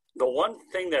 the one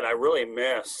thing that I really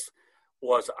missed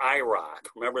was IROC.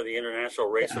 Remember the International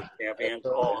Race of Champions?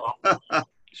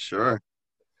 Sure.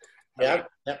 Yeah,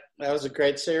 that was a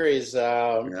great series.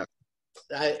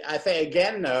 I think,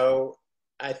 again, though,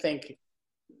 I think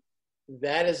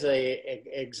that is a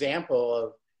example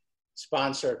of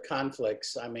sponsor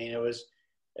conflicts. I mean,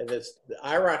 the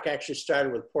IROC actually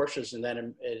started with Porsches, and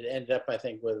then it ended up, I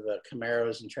think, with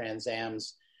Camaros and Trans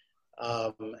Ams.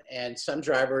 And some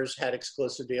drivers had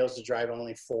exclusive deals to drive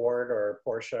only Ford or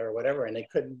Porsche or whatever, and they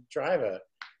couldn't drive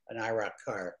an IROC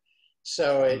car.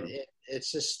 So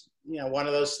it's just, one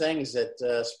of those things that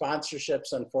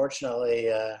sponsorships, unfortunately,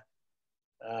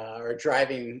 are a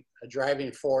driving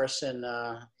force, and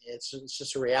it's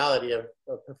just a reality of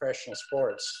professional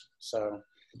sports. So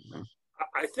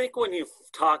I think when you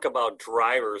talk about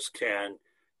drivers, Ken,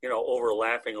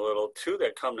 overlapping a little, 2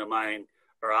 that come to mind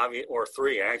or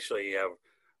 3 actually. You have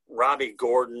Robbie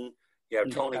Gordon, you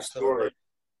have Tony Stewart,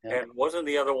 and wasn't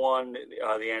the other one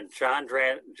John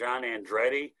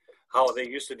Andretti? How they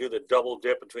used to do the double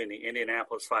dip between the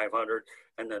Indianapolis 500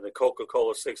 and then the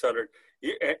Coca-Cola 600.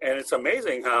 And it's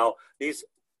amazing how these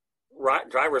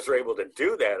drivers are able to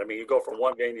do that. I mean, you go from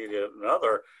one venue to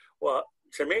another. Well,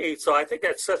 to me, so I think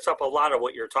that sets up a lot of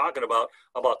what you're talking about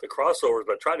the crossovers,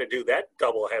 but try to do that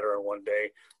doubleheader in one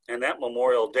day. And that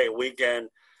Memorial Day weekend,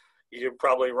 you're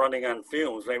probably running on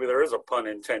fumes. Maybe there is a pun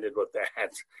intended with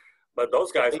that. But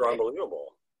those guys were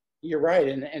unbelievable. You're right.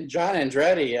 And John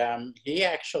Andretti,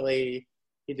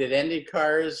 he did Indy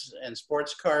cars and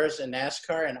sports cars and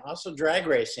NASCAR and also drag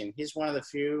racing. He's one of the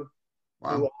few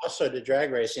who also did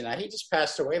drag racing. Now, he just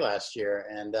passed away last year.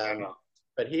 And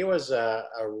but he was a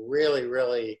really,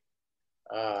 really,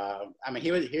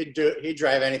 he'd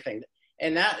drive anything.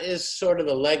 And that is sort of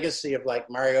the legacy of like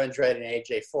Mario Andretti and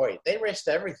AJ Foyt. They raced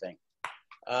everything.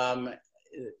 Andretti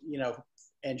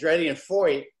and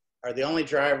Foyt are the only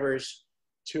drivers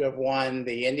to have won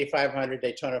the Indy 500,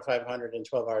 Daytona 500, and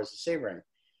 12 Hours of Sebring.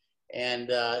 And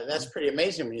that's pretty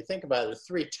amazing when you think about it. They're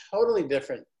three totally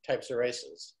different types of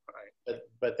races, right?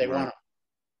 But they won them.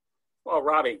 Well,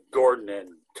 Robbie Gordon and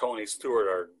Tony Stewart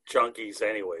are junkies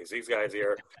anyways. These guys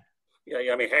here,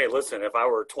 hey, listen, if I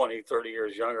were 20, 30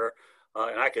 years younger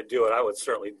and I could do it, I would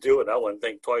certainly do it. I wouldn't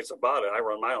think twice about it. I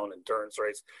run my own endurance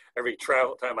race. Every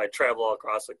time I travel all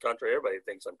across the country, everybody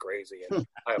thinks I'm crazy. And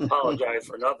I apologize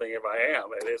for nothing if I am.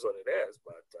 It is what it is.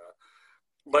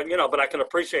 But I can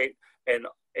appreciate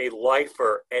a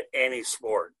lifer at any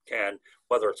sport, Ken,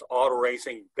 whether it's auto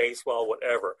racing, baseball,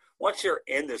 whatever. Once you're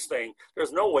in this thing,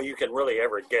 there's no way you can really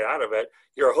ever get out of it.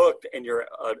 You're hooked and you're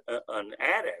an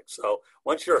addict. So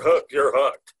once you're hooked, you're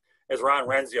hooked. As Ron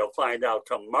Renzy will find out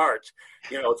come March.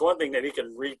 It's one thing that he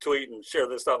can retweet and share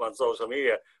this stuff on social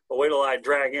media, but wait till I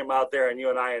drag him out there and you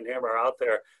and I and him are out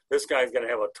there. This guy's going to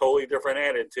have a totally different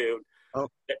attitude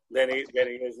than he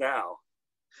is now.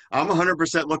 I'm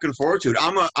 100% looking forward to it.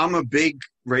 I'm a big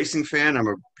racing fan. I'm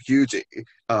a huge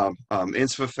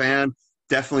INSPA fan.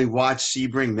 Definitely watched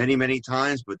Sebring many, many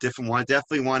times, but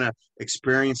definitely want to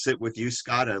experience it with you,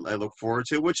 Scott. I look forward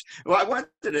to it. I wanted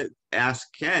to ask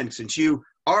Ken, since you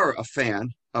are a fan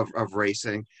of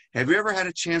racing, have you ever had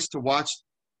a chance to watch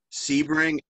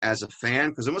Sebring as a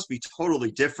fan? Because it must be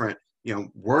totally different,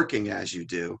 working as you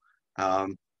do.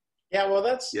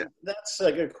 That's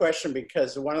a good question,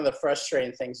 because one of the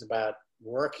frustrating things about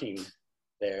working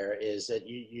there is that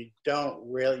you don't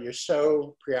really, you're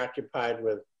so preoccupied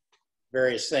with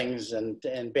various things and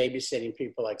babysitting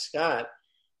people like Scott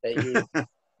that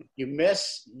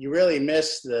you really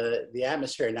miss the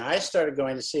atmosphere. Now, I started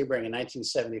going to Sebring in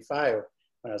 1975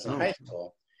 when I was in high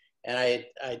school, and I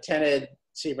attended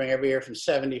Sebring every year from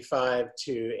 75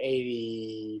 to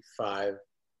 85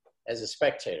 as a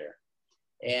spectator.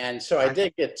 And so I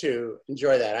did get to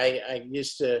enjoy that. I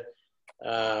used to,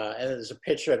 and there's a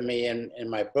picture of me in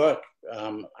my book.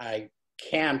 I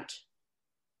camped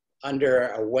under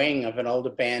a wing of an old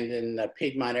abandoned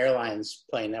Piedmont Airlines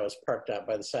plane that was parked out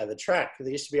by the side of the track.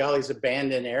 There used to be all these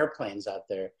abandoned airplanes out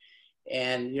there.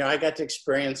 And, I got to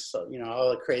experience, all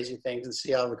the crazy things and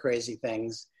see all the crazy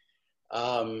things.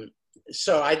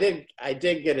 So I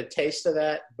did get a taste of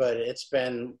that, but it's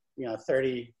been,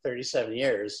 37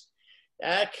 years.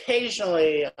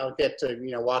 Occasionally I'll get to,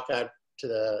 walk out to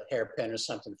the hairpin or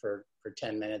something for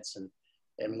 10 minutes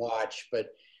and watch. But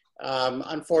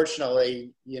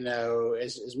unfortunately,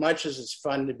 as much as it's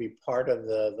fun to be part of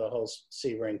the whole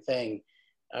Sebring thing,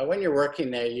 when you're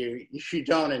working there, you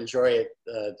don't enjoy it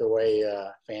the way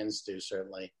fans do,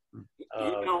 certainly.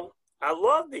 I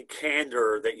love the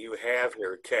candor that you have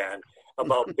here, Ken,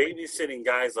 about babysitting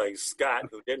guys like Scott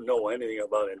who didn't know anything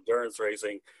about endurance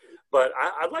racing. But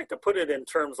I'd like to put it in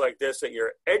terms like this, that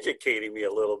you're educating me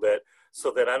a little bit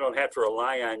so that I don't have to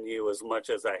rely on you as much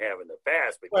as I have in the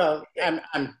past. Well,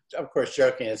 I'm of course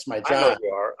joking. It's my job. I know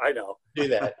you are. I know. To do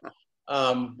that.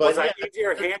 But was I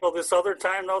easier to handle this other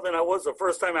time, though, than I was the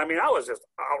first time? I mean, I was just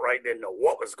outright didn't know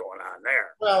what was going on there.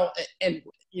 Well, and,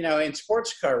 in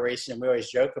sports car racing, we always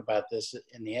joke about this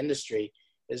in the industry,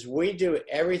 is we do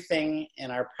everything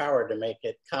in our power to make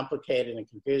it complicated and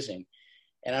confusing.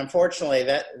 And unfortunately,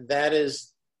 that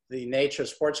is the nature of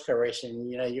sports car racing.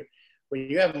 When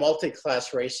you have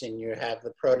multi-class racing, you have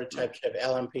the prototypes, you have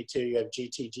LMP2, you have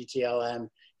GT, GTLM,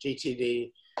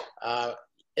 GTD.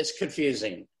 It's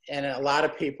confusing. And a lot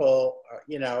of people,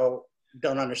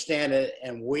 don't understand it.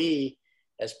 And we,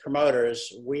 as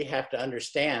promoters, we have to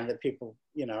understand that people,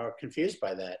 are confused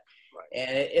by that. Right.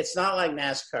 And it's not like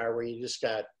NASCAR where you just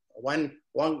got one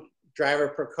driver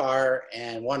per car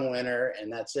and one winner,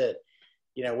 and that's it.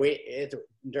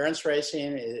 Endurance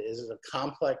racing is a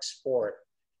complex sport.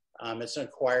 It's an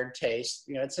acquired taste.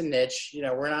 It's a niche.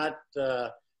 We're not,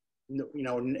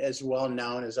 as well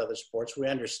known as other sports. We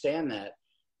understand that.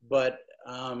 But,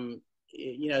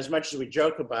 as much as we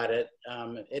joke about it,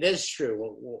 it is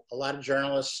true. A lot of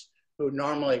journalists who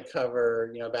normally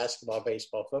cover, basketball,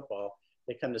 baseball, football,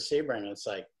 they come to Sebring and it's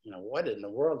like, what in the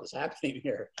world is happening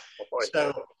here?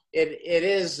 So it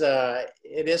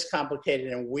is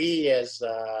complicated. And we as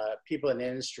people in the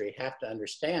industry have to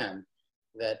understand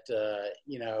that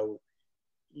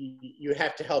you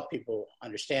have to help people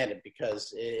understand it,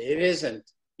 because it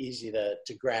isn't easy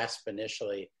to grasp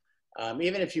initially.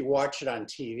 Even if you watch it on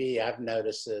TV, I've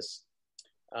noticed this,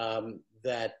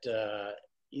 that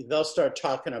they'll start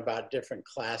talking about different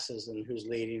classes and who's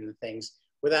leading and things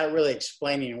without really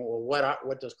explaining, well,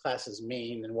 what those classes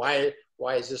mean, and why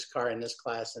is this car in this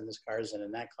class and this car isn't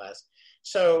in that class.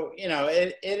 So,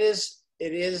 it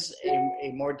is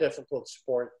a more difficult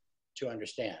sport to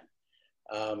understand.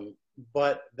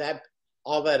 But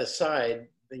all that aside,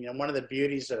 one of the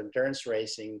beauties of endurance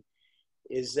racing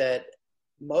is that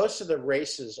most of the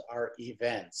races are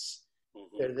events.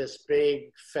 Mm-hmm. They're this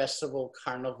big festival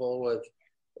carnival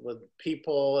with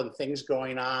people and things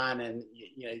going on, and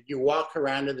you walk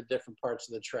around to the different parts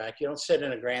of the track. You don't sit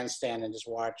in a grandstand and just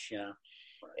watch. And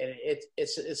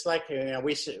it's like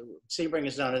Sebring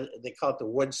is known, they call it the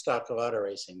Woodstock of auto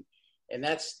racing, and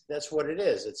that's what it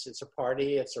is. It's a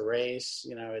party, it's a race.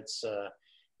 It's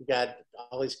you got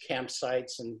all these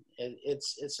campsites, and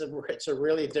it's a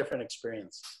really different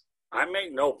experience. I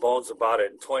make no bones about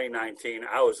it. In 2019,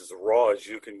 I was as raw as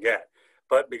you can get.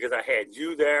 But because I had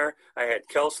you there, I had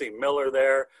Kelsey Miller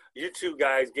there. You two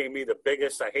guys gave me the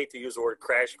biggest, I hate to use the word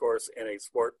crash course in a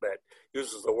sport that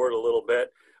uses the word a little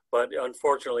bit, but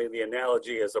unfortunately the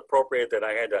analogy is appropriate that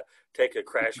I had to take a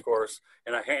crash course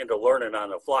and I had to learn it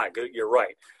on the fly. You're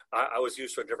right. I was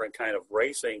used to a different kind of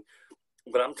racing.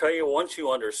 But I'm telling you, once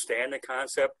you understand the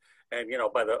concept, and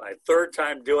by my third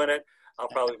time doing it, I'll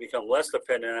probably become less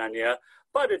dependent on you.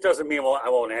 But it doesn't mean I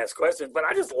won't ask questions. But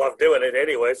I just love doing it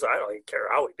anyway, so I don't even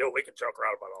care how we do it. We can joke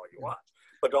around about all you want.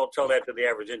 But don't tell that to the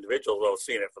average individual who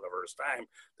seeing it for the first time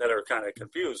that are kind of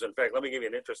confused. In fact, let me give you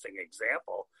an interesting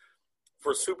example.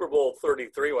 For Super Bowl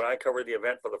 33, when I covered the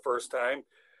event for the first time,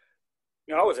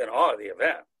 I was in awe of the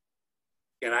event.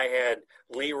 And I had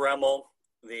Lee Remmel,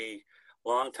 the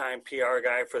longtime PR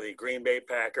guy for the Green Bay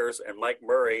Packers, and Mike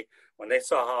Murray. When they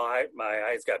saw how my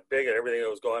eyes got big and everything that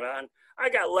was going on, I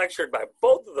got lectured by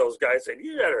both of those guys saying,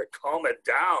 you better calm it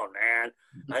down, man.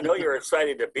 I know you're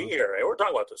excited to be here. And we're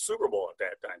talking about the Super Bowl at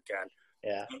that time, Ken.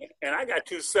 Yeah. And I got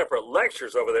 2 separate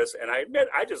lectures over this, and I admit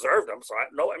I deserved them, so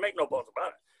I make no bones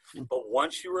about it. But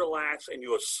once you relax and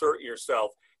you assert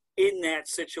yourself in that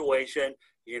situation,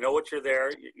 you know what you're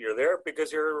there. You're there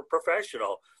because you're a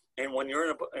professional. And when you're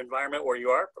in an environment where you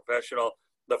are a professional,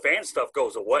 the fan stuff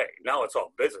goes away. Now it's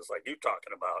all business, like you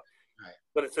talking about. Right.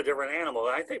 But it's a different animal,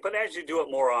 I think. But as you do it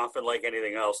more often, like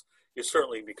anything else, you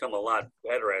certainly become a lot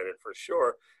better at it for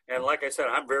sure. And like I said,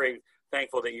 I'm very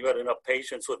thankful that you had enough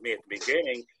patience with me at the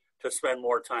beginning to spend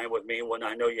more time with me when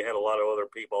I know you had a lot of other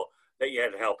people that you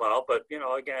had to help out. But,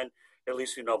 again, at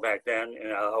least back then,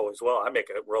 and I always will, I make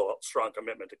a real strong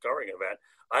commitment to covering an event.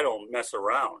 I don't mess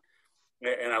around.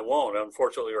 And I won't.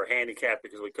 Unfortunately, we're handicapped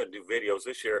because we couldn't do videos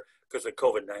this year because of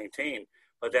COVID-19.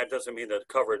 But that doesn't mean the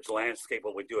coverage landscape,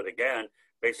 when we do it again,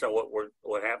 based on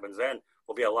what happens then,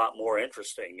 will be a lot more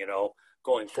interesting,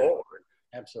 going forward.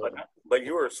 Absolutely. But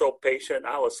you were so patient.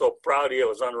 I was so proud of you. It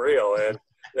was unreal.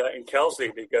 And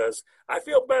Kelsey, because I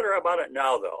feel better about it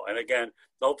now, though. And again,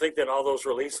 don't think that all those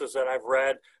releases that I've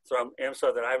read from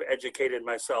IMSA, that I've educated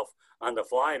myself on the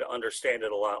fly to understand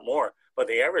it a lot more. But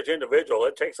the average individual,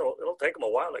 it'll take them a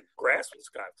while to grasp this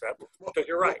concept. Because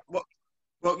you're right. Well,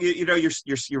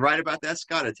 you're right about that,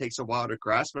 Scott. It takes a while to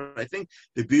grasp, but I think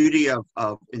the beauty of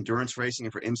endurance racing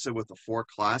and for IMSA with the 4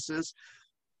 classes,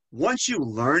 once you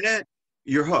learn it,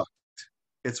 you're hooked.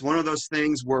 It's one of those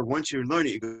things where once you learn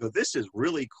it, you go, this is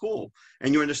really cool.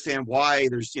 And you understand why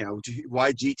there's,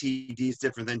 why GTD is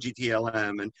different than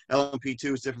GTLM and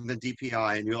LMP2 is different than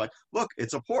DPI. And you're like, look,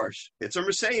 it's a Porsche, it's a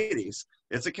Mercedes,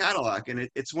 it's a Cadillac. And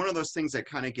it's one of those things that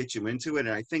kind of get you into it.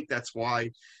 And I think that's why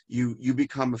you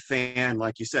become a fan,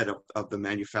 like you said, of the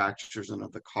manufacturers and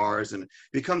of the cars. And it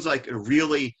becomes like a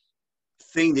really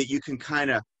thing that you can kind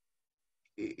of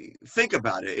think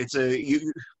about it.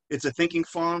 It's a thinking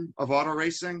form of auto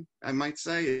racing, I might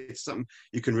say. It's something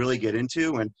you can really get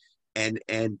into, and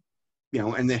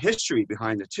the history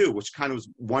behind it too, which kind of was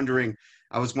wondering.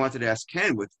 I wanted to ask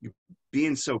Ken, with you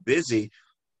being so busy,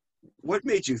 what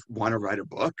made you want to write a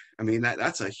book? I mean,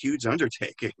 that's a huge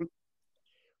undertaking.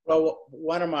 Well,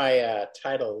 one of my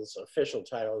official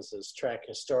titles, is track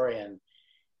historian,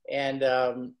 and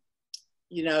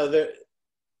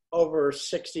over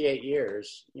 68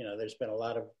 years, there's been a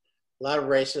lot of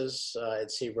races at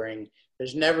Sebring.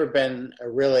 There's never been a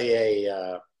really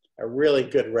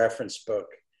good reference book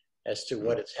as to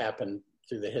what has happened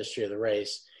through the history of the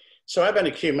race. So I've been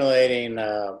accumulating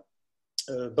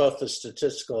both the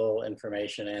statistical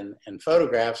information and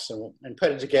photographs and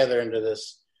put it together into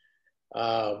this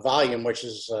volume, which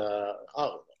is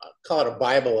I'll call it a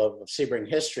Bible of Sebring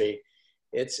history.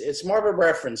 It's more of a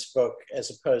reference book as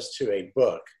opposed to a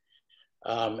book.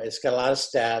 It's got a lot of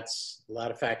stats, a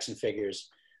lot of facts and figures.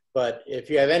 But if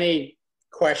you have any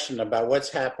question about what's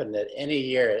happened at any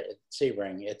year at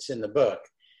Sebring, it's in the book.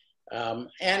 And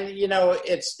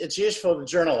it's useful to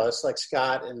journalists like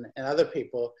Scott and other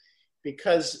people,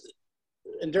 because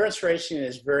endurance racing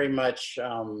is very much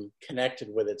connected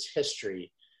with its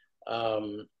history.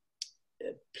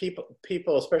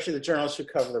 People, especially the journalists who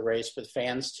cover the race, but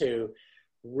fans too,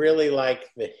 really like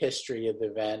the history of the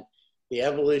event, the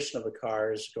evolution of the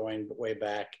cars going way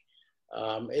back.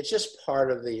 It's just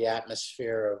part of the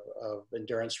atmosphere of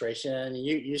endurance racing. And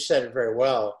you said it very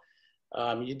well.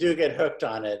 You do get hooked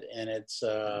on it, and it's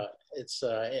a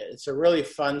really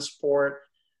fun sport.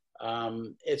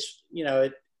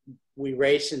 We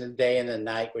race in the day and the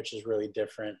night, which is really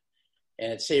different.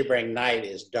 And at Sebring, night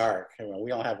is dark. I mean, we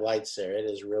don't have lights there. It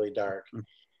is really dark.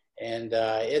 And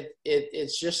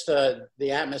it's just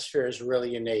the atmosphere is really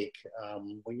unique.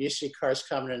 When you see cars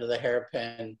coming into the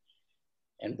hairpin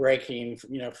and braking,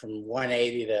 from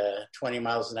 180 to 20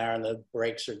 miles an hour, and the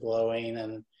brakes are glowing,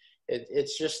 and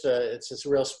it's a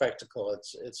real spectacle.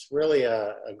 It's really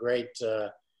a great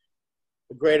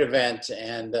event,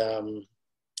 and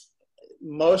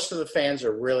most of the fans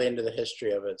are really into the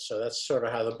history of it. So that's sort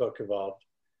of how the book evolved.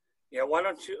 Yeah, why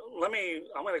don't you,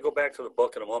 I'm going to go back to the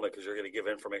book in a moment, because you're going to give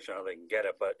information on how they can get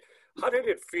it. But how did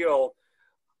it feel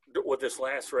with this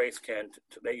last race, Ken,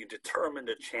 that you determined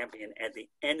a champion at the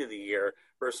end of the year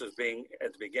versus being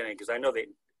at the beginning? Because I know the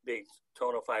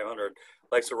Daytona 500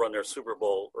 likes to run their Super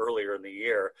Bowl earlier in the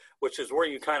year, which is where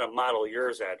you kind of model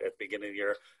yours at the beginning of the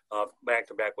year, back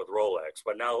to back with Rolex.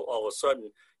 But now all of a sudden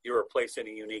you were placed in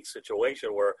a unique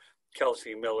situation where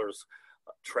Kelsey Miller's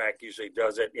track usually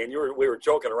does it, and we were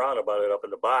joking around about it up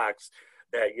in the box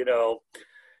that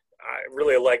I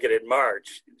really like it in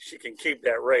March. She can keep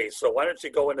that race. So why don't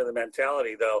you go into the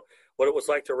mentality, though, what it was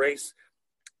like to race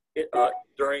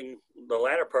during the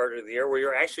latter part of the year where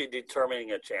you're actually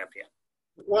determining a champion?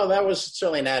 Well, that was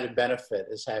certainly an added benefit,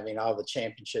 is having all the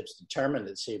championships determined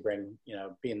at Sebring,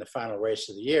 being the final race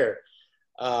of the year.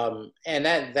 And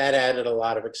that added a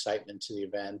lot of excitement to the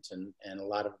event and a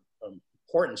lot of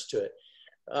importance to it.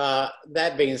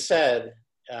 That being said,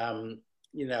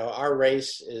 our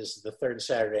race is the third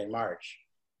Saturday in March.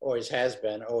 Always has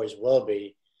been, always will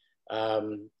be.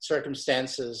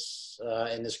 Circumstances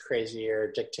in this crazy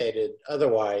year dictated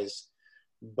otherwise,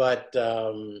 but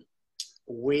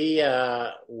we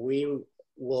will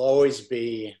always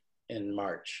be in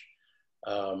March.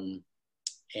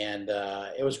 And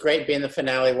it was great being the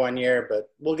finale one year, but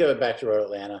we'll give it back to Road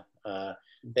Atlanta.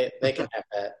 They can have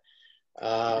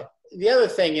that. The other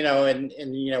thing,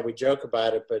 and we joke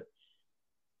about it, but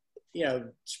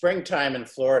springtime in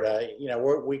Florida,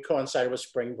 we coincided with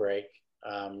spring break.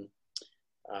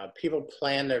 People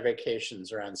plan their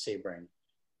vacations around Sebring.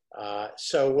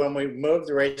 So when we moved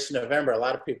the race in November, a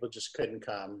lot of people just couldn't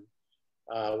come.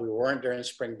 We weren't during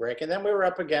spring break, and then we were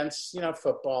up against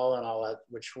football and all that,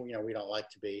 which we don't like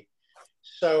to be.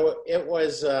 So it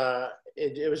was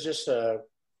just a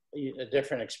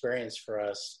different experience for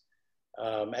us.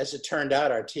 As it turned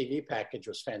out, our TV package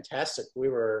was fantastic.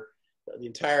 The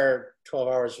entire 12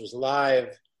 hours was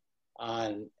live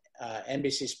on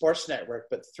NBC Sports Network,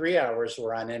 but 3 hours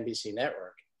were on NBC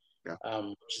Network,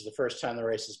 which is the first time the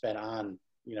race has been on,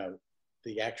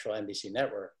 the actual NBC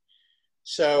Network.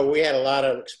 So we had a lot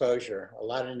of exposure. A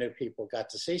lot of new people got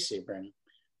to see Sebring.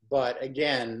 But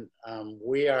again,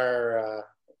 our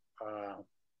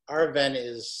event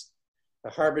is the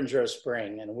harbinger of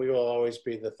spring, and we will always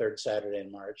be the third Saturday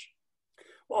in March.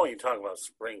 Well, you talk about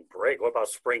spring break. What about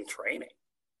spring training?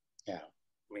 Yeah.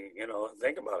 I mean,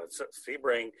 think about it.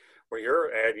 Sebring, where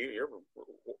you're at, you're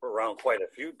around quite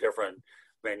a few different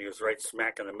venues, right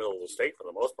smack in the middle of the state for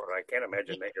the most part. I can't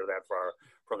imagine that you're that far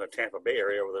from the Tampa Bay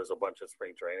area where there's a bunch of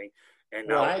spring training. And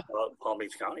now Palm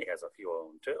Beach County has a few of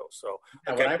them too. So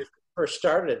when I first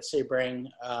started at Sebring,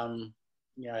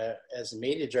 as a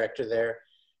media director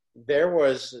there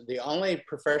was the only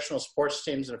professional sports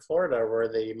teams in Florida were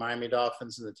the Miami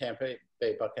Dolphins and the Tampa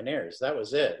Bay Buccaneers. That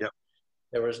was it. Yep.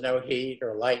 There was no Heat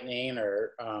or Lightning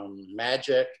or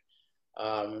Magic.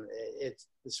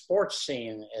 The sports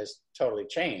scene has totally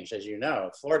changed, as you know.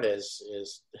 Florida is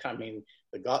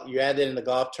you add in the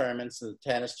golf tournaments and the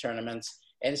tennis tournaments,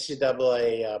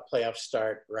 NCAA playoffs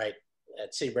start right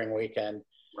at Sebring weekend.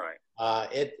 Right.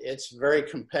 It's very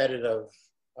competitive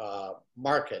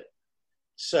market.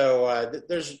 So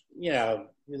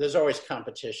there's always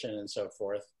competition and so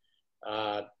forth.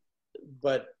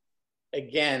 But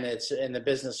again, it's in the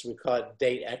business, we call it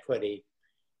date equity.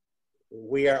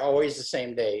 We are always the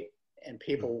same date, and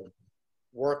people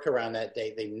work around that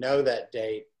date. They know that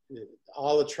date.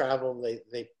 All the travel,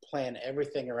 they plan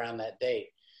everything around that date.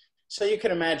 So you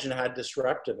can imagine how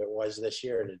disruptive it was this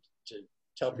year to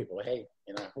tell people, hey,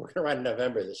 we're going to run in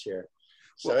November this year.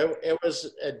 So it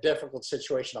was a difficult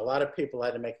situation. A lot of people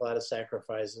had to make a lot of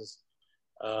sacrifices.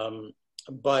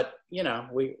 But,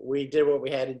 we did what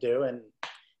we had to do. And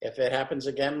if it happens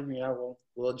again,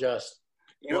 we'll adjust.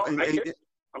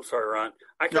 I'm sorry, Ron.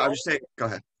 Go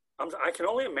ahead. I can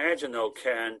only imagine, though,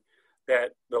 Ken,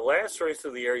 that the last race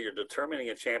of the year, you're determining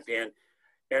a champion.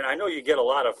 And I know you get a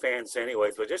lot of fans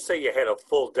anyways, but just say you had a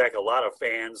full deck, a lot of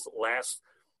fans last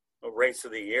race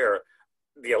of the year.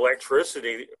 The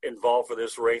electricity involved for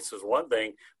this race is one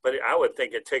thing, but I would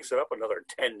think it takes it up another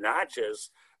 10 notches,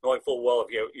 knowing full well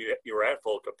if you're at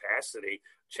full capacity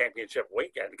championship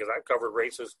weekend, because I've covered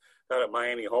races out at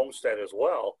Miami Homestead as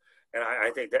well. And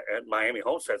I think that at Miami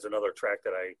Homestead's another track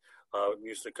that I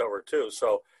used to cover too.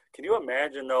 So can you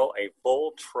imagine, though, a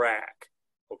full track,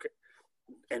 okay,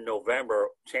 in November,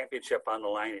 championship on the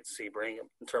line at Sebring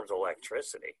in terms of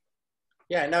electricity?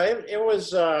 Yeah, no, it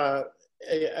was a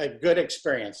good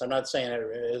experience. I'm not saying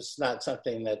it's not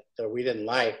something that we didn't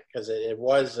like, because it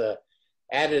was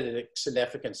added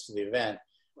significance to the event.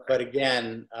 Right. But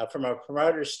again, from a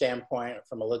promoter standpoint,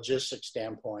 from a logistics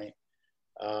standpoint,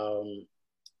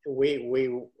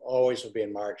 we always will be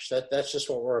in March. That's just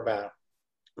what we're about.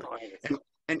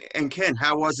 And Ken,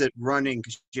 how was it running?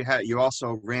 Because you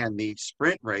also ran the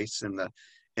sprint race in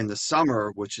the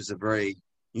summer, which is a very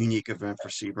unique event for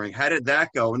Sebring. How did that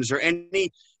go? And is there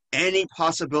any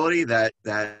possibility that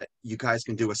you guys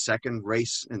can do a second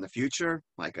race in the future,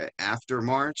 like after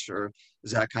March, or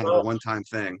is that kind of a one-time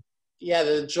thing? Yeah,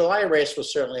 the July race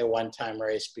was certainly a one-time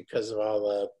race because of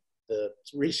all the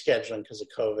rescheduling because of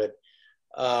COVID.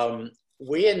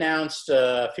 We announced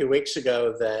a few weeks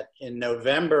ago that in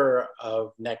November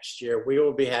of next year, we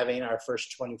will be having our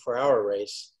first 24-hour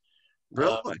race.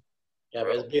 Really? Yeah,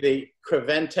 it'll be the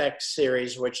Creventex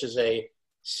series, which is a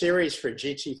series for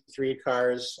GT3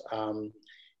 cars.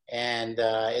 And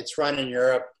it's run in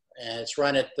Europe, and it's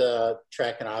run at the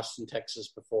track in Austin, Texas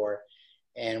before.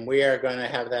 And we are going to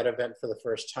have that event for the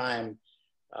first time.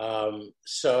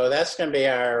 So that's going to be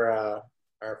our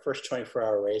first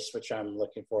 24-hour race, which I'm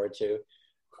looking forward to.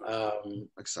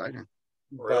 Exciting.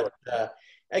 But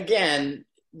again,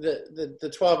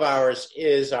 the 12 hours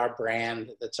is our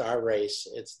brand. That's our race.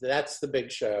 That's the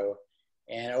big show,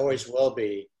 and always will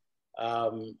be.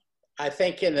 I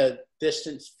think in the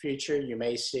distant future, you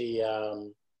may see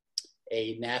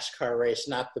a NASCAR race,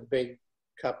 not the big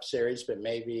Cup Series, but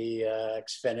maybe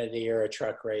Xfinity or a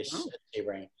truck race at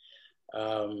Sebring.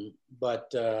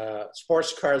 But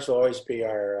sports cars will always be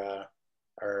our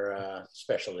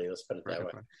specialty. Let's put it that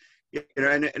way. Yeah,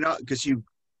 and because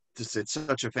it's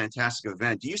such a fantastic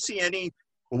event. Do you see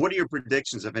what are your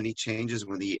predictions of any changes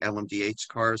when the LMDH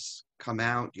cars come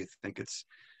out? Do you think it's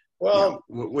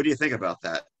what do you think about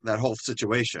that whole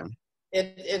situation?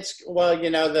 It's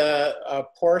the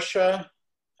Porsche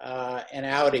and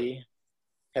Audi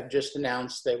have just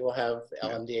announced they will have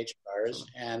LMDH cars,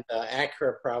 and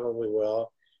Acura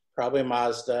probably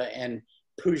Mazda, and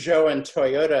Peugeot and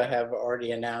Toyota have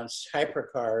already announced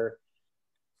hypercar,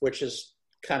 which is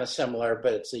kind of similar,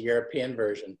 but it's a European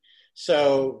version.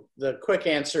 So the quick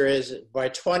answer is by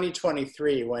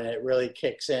 2023, when it really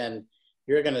kicks in,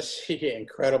 you're going to see an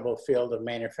incredible field of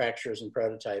manufacturers and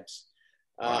prototypes.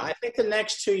 I think the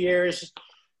next 2 years,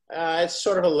 it's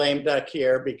sort of a lame duck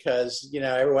year because,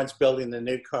 everyone's building the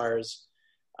new cars.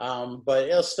 But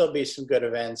it'll still be some good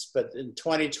events. But in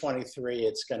 2023,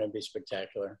 it's going to be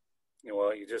spectacular.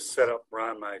 Well, you just set up,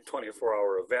 Ron, my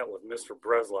 24-hour event with Mr.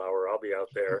 Breslauer. I'll be out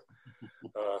there.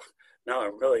 Now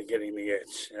I'm really getting the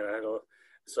itch.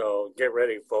 So get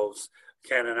ready, folks.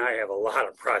 Ken and I have a lot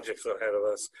of projects ahead of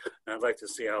us. And I'd like to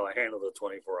see how I handle the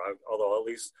 24-hour, although at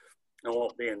least I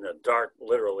won't be in the dark,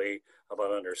 literally,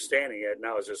 about understanding it.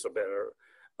 Now it's just a matter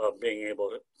of being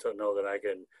able to know that I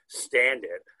can stand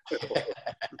it.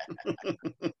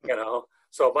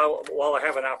 So while I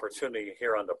have an opportunity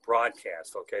here on the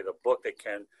broadcast, okay, the book that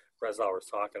Ken Breslauer was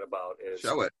talking about is...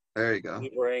 Show it. There you go.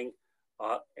 Sebring,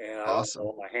 and awesome. I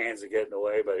don't know, my hands are getting in the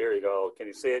way, but here you go. Can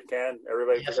you see it, Ken?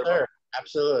 Everybody? Yes, sir.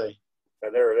 Absolutely.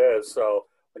 And there it is. So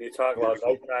when you talk about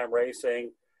nighttime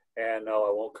racing, and no,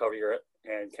 I won't cover your...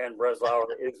 And Ken Breslauer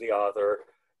is the author,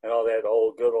 and all that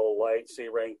good old light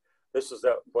Sebring. This is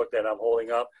the book that I'm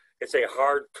holding up. It's a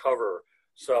hardcover.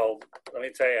 So let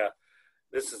me tell you,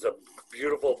 this is a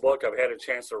beautiful book. I've had a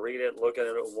chance to read it, look at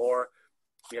it more.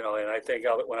 And I think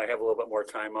when I have a little bit more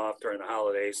time off during the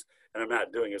holidays and I'm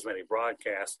not doing as many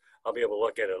broadcasts, I'll be able to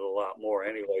look at it a lot more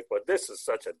anyway. But this is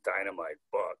such a dynamite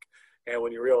book. And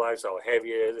when you realize how heavy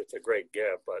it is, it's a great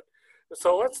gift. But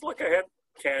so let's look ahead,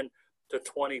 Ken, to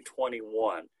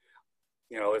 2021.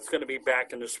 It's going to be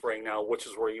back in the spring now, which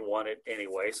is where you want it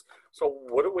anyways. So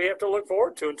what do we have to look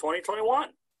forward to in 2021?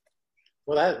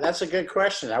 Well, that's a good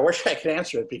question. I wish I could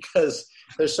answer it because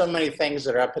there's so many things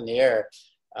that are up in the air.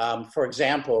 For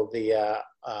example, the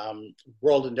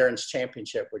World Endurance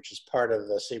Championship, which is part of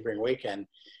the Sebring weekend,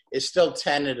 is still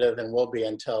tentative and will be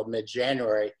until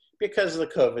mid-January because of the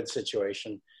COVID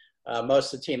situation.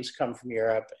 Most of the teams come from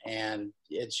Europe, and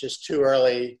it's just too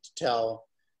early to tell,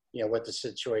 what the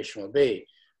situation will be.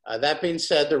 That being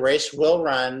said, the race will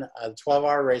run, the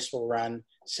 12-hour race will run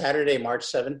Saturday, March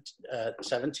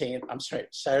 17th. I'm sorry,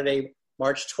 Saturday,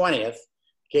 March 20th.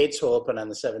 Gates will open on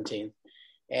the 17th.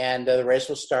 And the race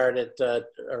will start at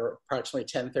approximately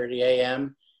 10:30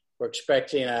 a.m. We're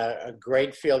expecting a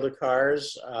great field of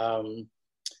cars,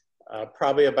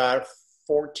 probably about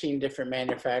 14 different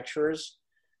manufacturers.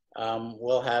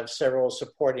 We'll have several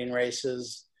supporting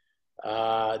races.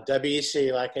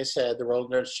 WEC, like I said, the World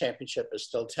Endurance Championship is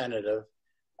still tentative.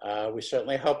 We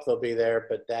certainly hope they'll be there,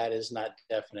 but that is not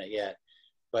definite yet.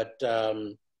 But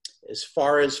as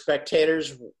far as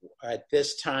spectators, at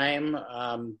this time,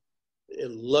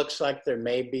 it looks like there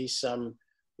may be some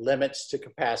limits to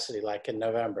capacity, like in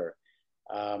November.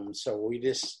 So we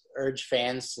just urge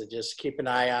fans to just keep an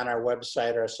eye on our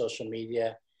website, our social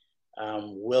media.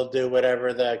 We'll do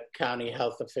whatever the county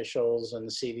health officials and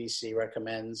the CDC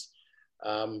recommends.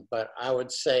 But I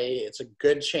would say it's a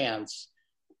good chance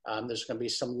there's going to be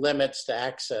some limits to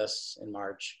access in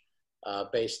March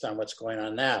based on what's going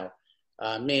on now,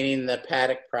 meaning the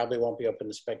paddock probably won't be open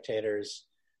to spectators.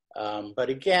 But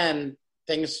again,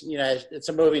 things, it's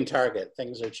a moving target.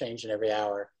 Things are changing every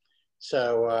hour.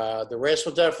 So the race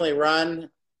will definitely run.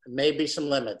 Maybe some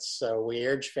limits. So we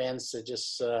urge fans to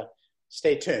just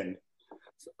stay tuned.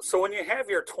 So when you have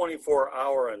your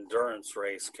 24-hour endurance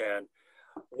race, Ken,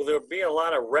 will there be a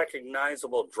lot of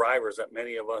recognizable drivers that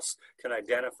many of us can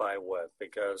identify with?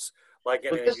 Because like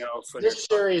anything else, this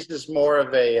series is more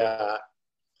of a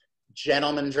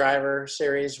gentleman driver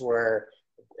series where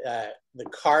the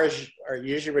cars are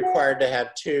usually required to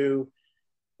have two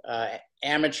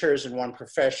amateurs and one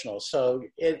professional. So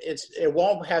it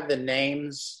won't have the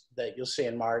names that you'll see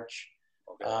in March,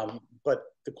 okay. But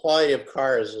the quality of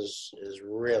cars is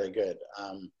really good.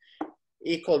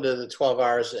 Equal to the 12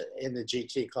 hours in the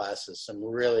GT classes, some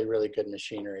really, really good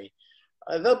machinery.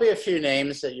 There'll be a few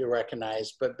names that you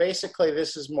recognize, but basically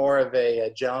this is more of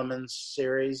a gentleman's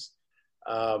series.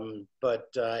 But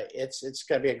it's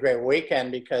going to be a great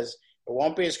weekend because it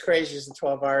won't be as crazy as the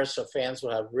 12 hours, so fans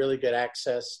will have really good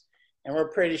access. And we're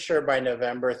pretty sure by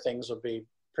November things will be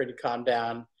pretty calmed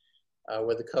down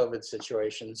with the COVID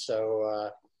situation.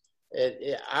 So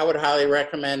I would highly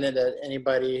recommend it to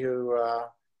anybody who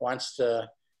wants to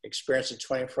experience a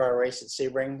 24-hour race at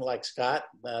Sebring like Scott.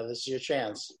 This is your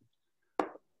chance.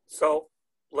 So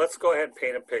let's go ahead and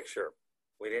paint a picture.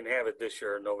 We didn't have it this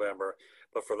year in November,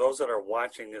 but for those that are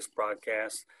watching this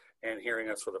broadcast and hearing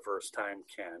us for the first time,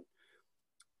 Ken,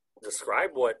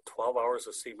 describe what 12 hours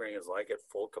of Sebring is like at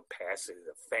full capacity,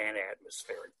 the fan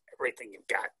atmosphere, and everything you've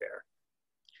got there.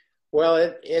 Well,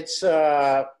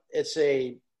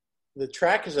 the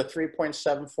track is a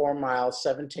 3.74 mile,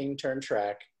 17-turn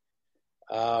track.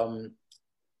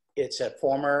 It's a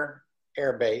former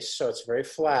air base, so it's very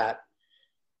flat,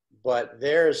 but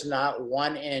there's not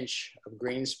 1 inch of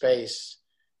green space.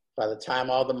 By the time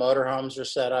all the motorhomes are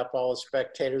set up, all the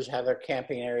spectators have their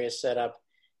camping areas set up,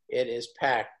 it is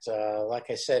packed. Like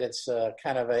I said, it's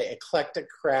kind of an eclectic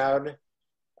crowd,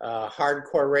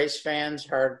 hardcore race fans,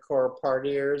 hardcore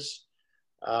partiers.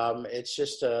 It's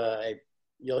just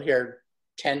you'll hear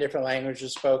 10 different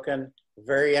languages spoken,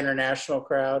 very international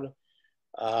crowd.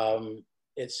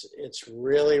 It's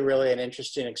really, really an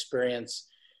interesting experience.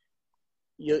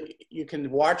 You can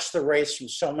watch the race from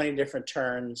so many different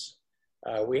turns.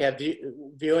 We have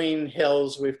viewing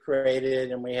hills we've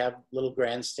created, and we have little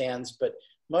grandstands, but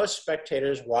most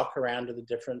spectators walk around to the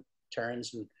different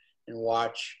turns and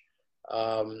watch.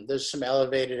 There's some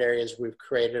elevated areas we've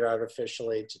created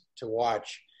artificially to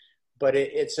watch, but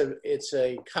it's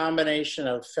a combination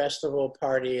of festival,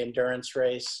 party, endurance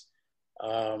race.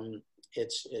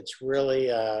 It's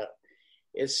really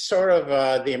it's sort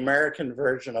of the American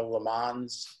version of Le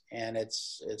Mans, and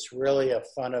it's really a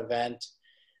fun event.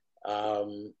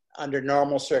 Under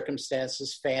normal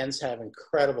circumstances, fans have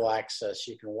incredible access.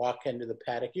 You can walk into the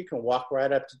paddock. You can walk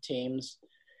right up to teams.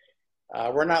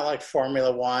 We're not like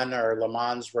Formula One or Le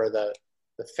Mans where the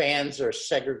fans are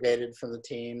segregated from the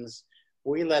teams.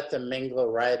 We let them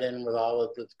mingle right in with all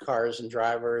of the cars and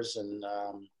drivers, and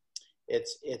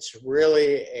it's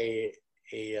really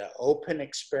a open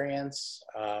experience.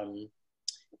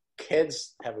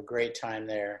 Kids have a great time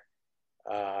there.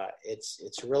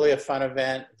 It's really a fun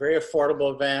event, very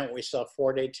affordable event. We sell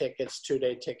 4-day tickets,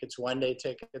 2-day tickets, 1-day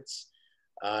tickets.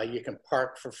 You can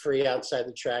park for free outside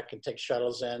the track and take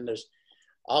shuttles in. There's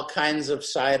all kinds of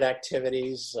side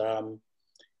activities.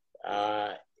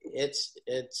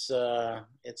 It's a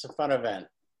fun event.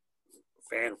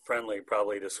 Fan friendly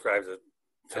probably describes it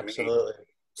to Absolutely. me.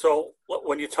 So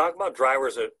when you talk about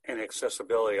drivers and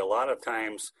accessibility, a lot of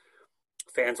times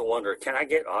fans will wonder, can I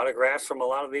get autographs from a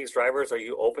lot of these drivers? Are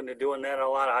you open to doing that a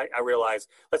lot? I realize,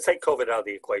 let's take COVID out of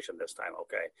the equation this time,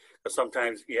 okay? Because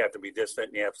sometimes you have to be distant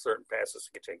and you have certain passes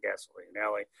to get you gasoline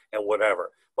alley and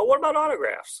whatever. But what about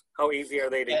autographs? How easy are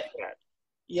they to get?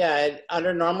 Yeah,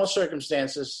 under normal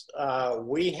circumstances,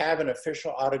 we have an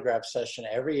official autograph session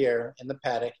every year in the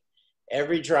paddock.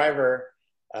 Every driver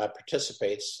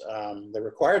participates. They're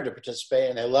required to participate,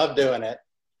 and they love doing it.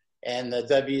 And the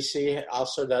WC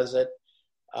also does it.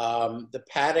 The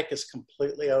paddock is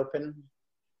completely open.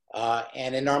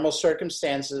 And in normal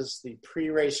circumstances, the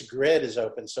pre-race grid is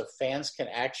open, so fans can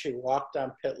actually walk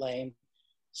down pit lane,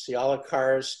 see all the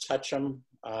cars, touch them,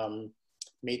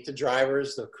 meet the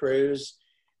drivers, the crews.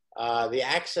 The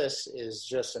access is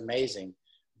just amazing.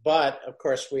 But, of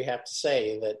course, we have to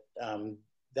say that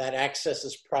that access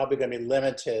is probably going to be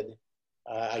limited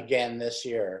again this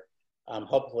year,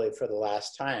 hopefully for the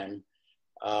last time.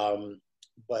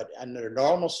 But under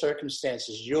normal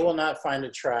circumstances, you will not find a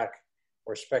track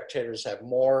where spectators have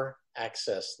more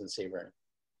access than Sebring.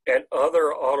 At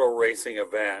other auto racing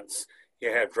events,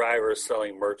 you have drivers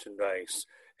selling merchandise,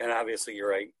 and obviously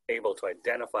you're able to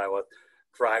identify with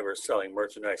drivers selling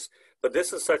merchandise. But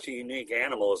this is such a unique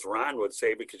animal, as Ron would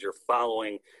say, because you're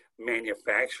following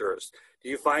manufacturers. Do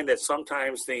you find that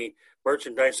sometimes the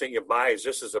merchandise that you buy is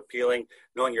just as appealing,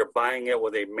 knowing you're buying it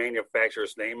with a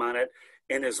manufacturer's name on it,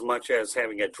 in as much as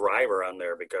having a driver on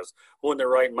there? Because who in their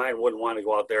right mind wouldn't want to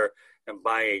go out there and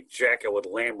buy a jacket with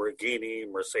Lamborghini,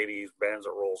 Mercedes-Benz,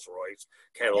 or Rolls-Royce,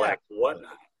 Cadillac,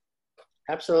 whatnot?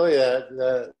 Absolutely.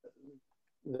 The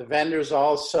vendors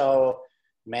all sell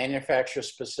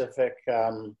manufacturer-specific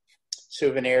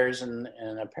souvenirs and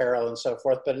apparel and so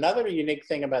forth. But another unique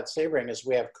thing about Sebring is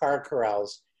we have car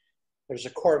corrals. There's a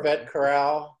Corvette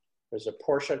corral, there's a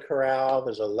Porsche corral,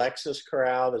 there's a Lexus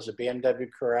corral, there's a BMW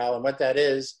corral. And what that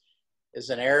is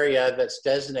an area that's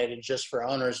designated just for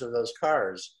owners of those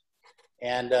cars.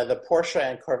 And the Porsche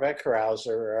and Corvette corrals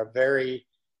are a very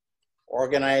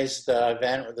organized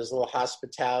event where there's a little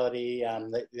hospitality.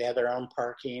 They have their own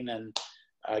parking and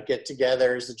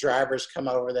get-togethers. The drivers come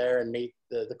over there and meet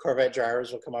the Corvette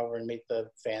drivers will come over and meet the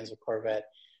fans of Corvette.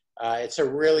 It's a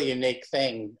really unique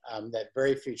thing that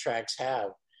very few tracks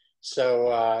have.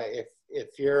 So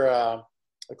if you're a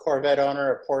Corvette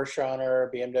owner, a Porsche owner,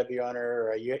 a BMW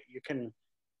owner, you can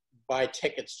buy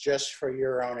tickets just for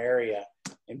your own area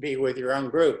and be with your own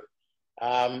group.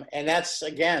 And that's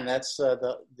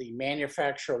the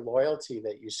manufacturer loyalty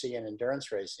that you see in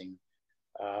endurance racing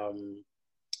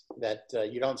that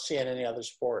you don't see in any other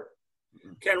sport.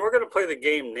 Ken, we're going to play the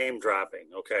game name dropping,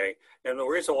 okay? And the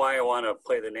reason why I want to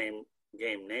play the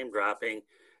game name dropping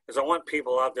is I want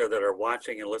people out there that are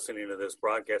watching and listening to this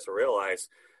broadcast to realize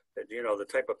that, the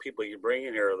type of people you bring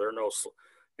in here,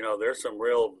 there's some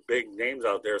real big names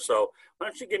out there. So why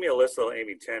don't you give me a list of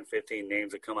maybe 10, 15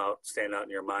 names that stand out in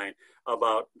your mind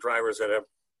about drivers that have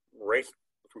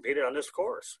competed on this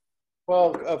course?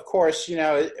 Well, of course,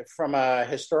 from a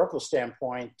historical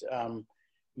standpoint,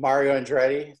 Mario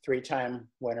Andretti, 3-time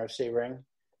winner of Sebring.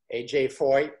 AJ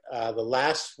Foyt, the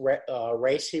last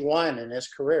race he won in his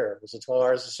career was the 12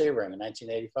 Hours of Sebring in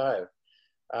 1985.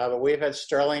 But we've had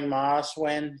Sterling Moss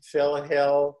win, Phil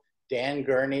Hill, Dan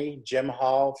Gurney, Jim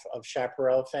Hall of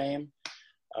Chaparral fame,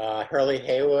 Hurley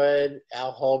Haywood,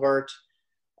 Al Holbert.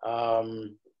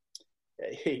 The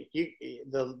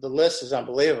list is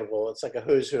unbelievable. It's like a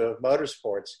who's who of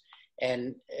motorsports.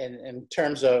 And in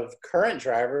terms of current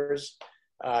drivers,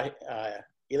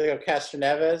 Elio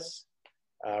Castroneves,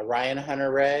 Ryan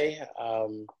Hunter-Ray,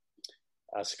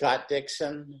 Scott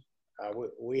Dixon.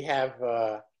 We have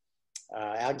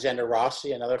Alexander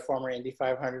Rossi, another former Indy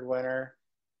 500 winner.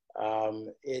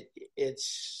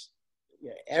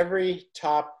 Every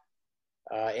top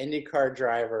IndyCar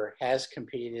driver has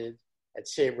competed at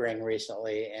Sebring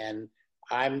recently, and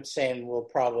I'm saying we'll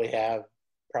probably have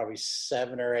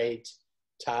 7 or 8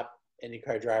 top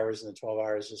IndyCar drivers in the 12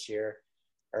 hours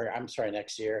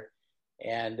next year.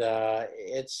 And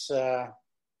it's, the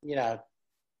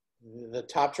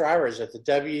top drivers. If the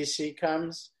WEC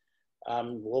comes,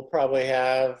 we'll probably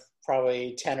have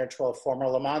 10 or 12 former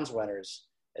Le Mans winners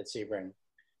at Sebring.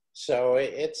 So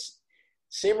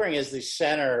Sebring is the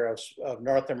center of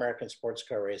North American sports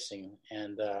car racing.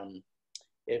 And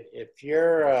if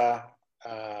you're a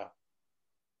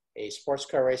sports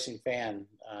car racing fan,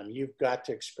 you've got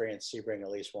to experience Sebring at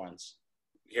least once.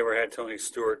 You ever had Tony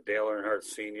Stewart, Dale Earnhardt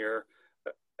Sr.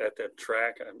 at that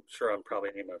track? I'm sure I'm probably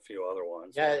naming a few other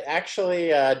ones. Yeah, actually,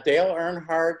 Dale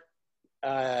Earnhardt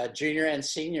Jr. and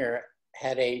Sr.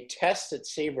 had a test at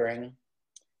Sebring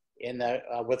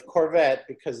with Corvette,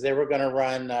 because they were going to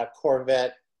run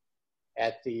Corvette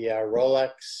at the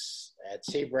Rolex at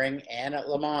Sebring and at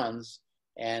Le Mans.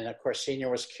 And of course, Senior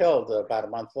was killed about a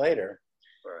month later.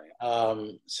 Right.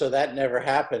 So that never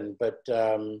happened. But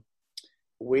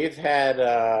we've had,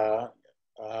 I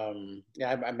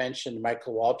mentioned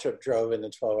Michael Waltrip drove in the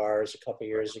 12 hours a couple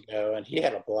years ago, and he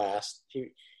had a blast.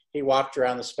 He walked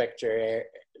around the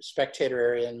spectator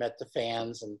area and met the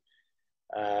fans, and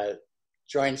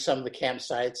joined some of the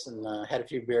campsites, and had a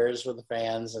few beers with the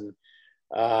fans. And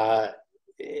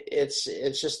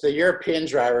it's just the European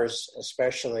drivers,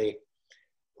 especially,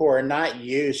 who are not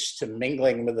used to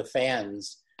mingling with the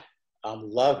fans,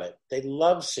 love it. They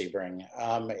love Sebring.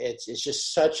 It's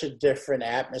just such a different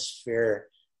atmosphere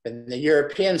than the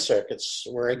European circuits,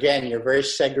 where again you're very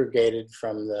segregated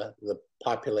from the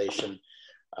population.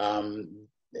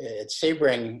 At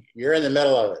Sebring, you're in the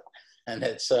middle of it, and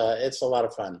it's a lot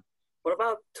of fun. What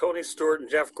about Tony Stewart and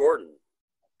Jeff Gordon?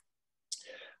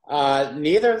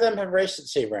 Neither of them have raced at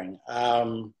Sebring.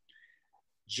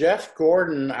 Jeff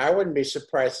Gordon, I wouldn't be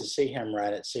surprised to see him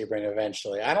run at Sebring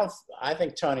eventually. I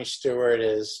think Tony Stewart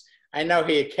is, I know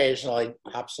he occasionally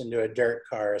hops into a dirt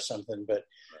car or something, but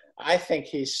I think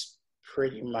he's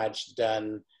pretty much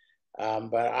done.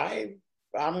 But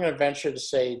I'm going to venture to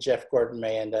say Jeff Gordon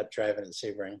may end up driving at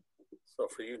Sebring. So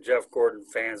for you Jeff Gordon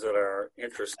fans that are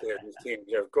interested in seeing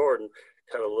Jeff Gordon,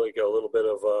 kind of like a little bit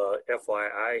of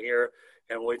FYI here.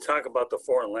 And when we talk about the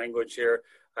foreign language here,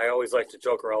 I always like to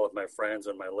joke around with my friends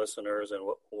and my listeners and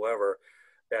whoever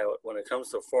that when it comes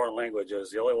to foreign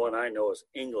languages, the only one I know is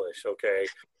English. Okay,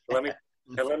 let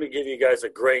me give you guys a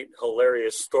great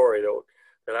hilarious story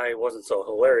that I wasn't so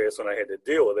hilarious when I had to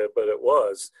deal with it, but it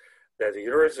was that the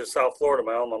University of South Florida,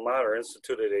 my alma mater,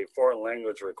 instituted a foreign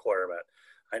language requirement.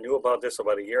 I knew about this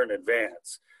about a year in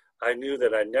advance. I knew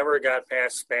that I never got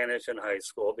past Spanish in high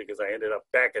school because I ended up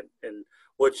back in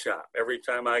woodshop every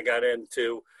time I got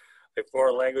into a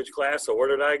foreign language class. So where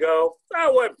did I go?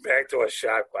 I went back to a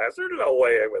shop class. There's no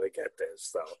way I'm going to get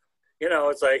this. So,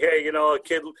 it's like, hey, a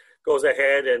kid goes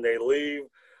ahead and they leave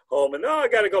home and, I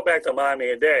got to go back to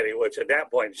mommy and daddy, which at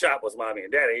that point, shop was mommy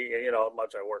and daddy. How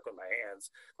much I work with my hands.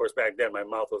 Of course, back then, my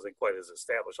mouth wasn't quite as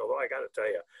established. Although I got to tell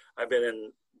you, I've been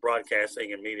in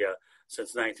broadcasting and media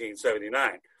since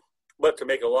 1979. But to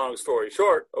make a long story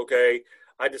short, okay,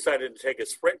 I decided to take a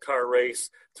sprint car race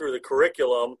through the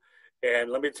curriculum.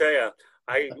 And let me tell you,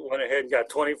 I went ahead and got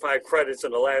 25 credits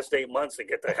in the last 8 months to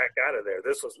get the heck out of there.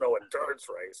 This was no endurance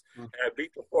race. And I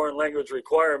beat the foreign language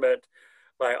requirement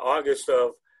by August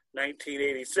of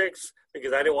 1986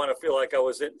 because I didn't want to feel like I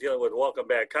was dealing with Welcome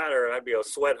Back Connor and I'd be a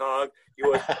sweat hog.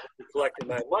 You was collecting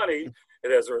my money.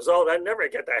 And as a result, I'd never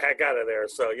get the heck out of there.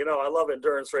 So, I love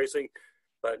endurance racing.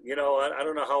 But, I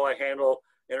don't know how I handle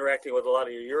interacting with a lot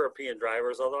of your European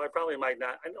drivers, although I probably might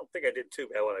not. I don't think I did too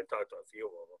bad when I talked to a few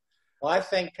of them. Well, I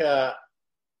think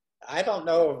I don't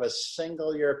know of a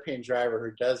single European driver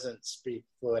who doesn't speak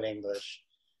fluent English.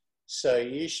 So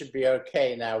you should be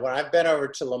okay. Now, when I've been over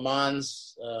to Le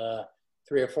Mans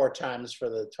 3 or 4 times for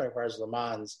the 24 Hours of Le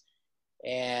Mans,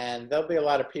 and there'll be a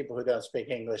lot of people who don't speak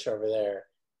English over there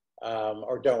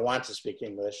or don't want to speak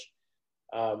English.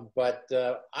 But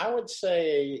I would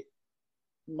say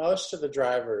most of the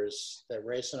drivers that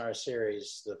race in our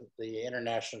series, the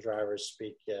international drivers,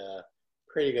 speak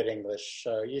pretty good English,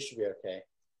 so you should be okay.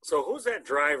 So who's that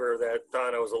driver that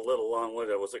thought I was a little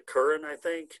long-winded? Was it Curran, I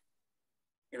think?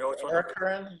 Eric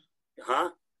Curran?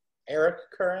 Huh? Eric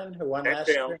Curran, who won last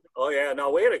year? Oh, yeah. No,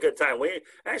 we had a good time. We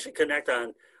actually connect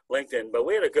on LinkedIn, but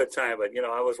we had a good time. But,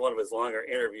 I was one of his longer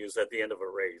interviews at the end of a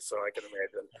race, so I can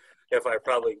imagine if I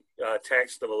probably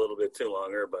taxed him a little bit too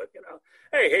longer. But,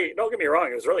 hey, don't get me wrong.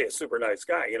 He was really a super nice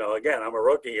guy. Again, I'm a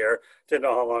rookie here. Didn't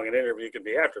know how long an interview could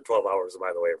be after 12 hours,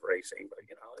 by the way, of racing. But,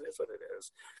 it is what it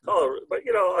is.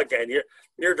 But, again,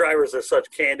 your drivers are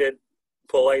such candid,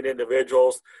 polite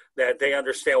individuals that they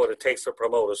understand what it takes to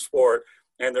promote a sport,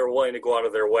 and they're willing to go out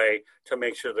of their way to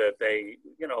make sure that they,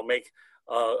 make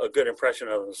a good impression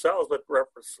of themselves, but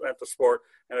represent the sport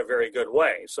in a very good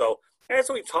way. So as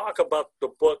we talk about the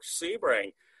book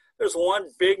Sebring, there's one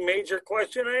big major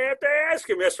question I have to ask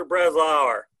you, Mr.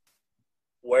 Breslauer.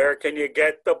 Where can you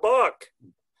get the book?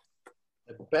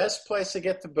 The best place to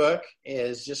get the book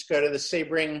is just go to the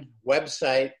Sebring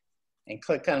website and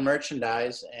click on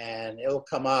merchandise, and it'll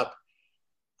come up.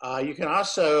 You can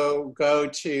also go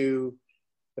to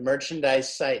the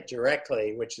merchandise site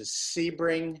directly, which is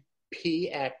Sebring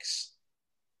PX,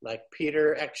 like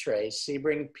Peter X-ray,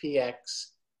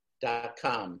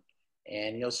 SebringPX.com,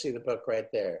 and you'll see the book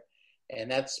right there. And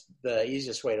that's the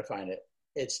easiest way to find it.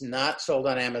 It's not sold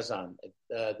on Amazon.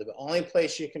 The only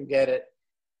place you can get it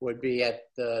would be at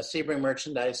the Sebring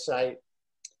merchandise site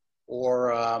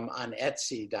or on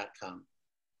Etsy.com.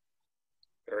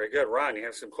 Very good. Ron, you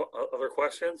have some other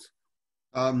questions?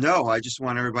 No, I just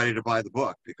want everybody to buy the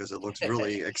book because it looks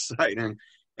really exciting,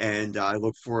 and I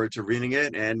look forward to reading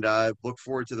it, and look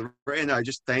forward to and I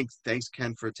just thanks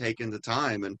Ken for taking the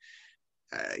time, and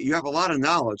you have a lot of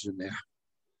knowledge in there.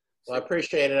 Well, I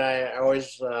appreciate it. I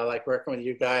always like working with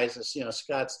you guys.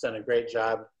 Scott's done a great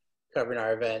job covering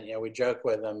our event. We joke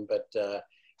with him, but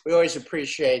we always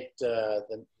appreciate the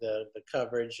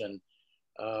coverage, and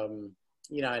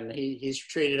and he's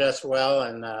treated us well,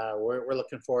 and we're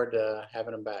looking forward to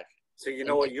having him back. So you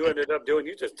know what you ended up doing?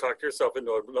 You just talked yourself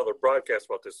into another broadcast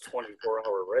about this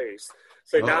 24-hour race.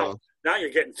 So now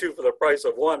you're getting two for the price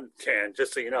of one, Ken,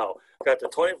 just so you know. Got the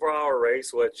 24-hour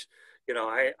race, which,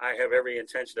 I have every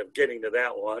intention of getting to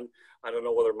that one. I don't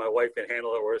know whether my wife can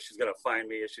handle it or if she's going to find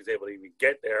me if she's able to even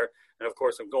get there. And, of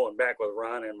course, I'm going back with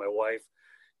Ron and my wife,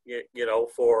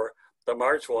 for the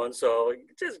March one. So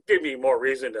just give me more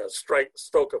reason to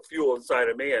stoke a fuel inside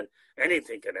of me, and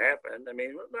anything can happen. I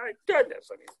mean, my goodness.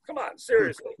 I mean, come on,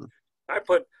 seriously. I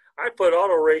put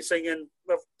auto racing in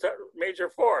the Major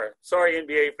Four. Sorry,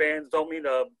 NBA fans, don't mean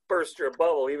to burst your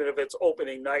bubble, even if it's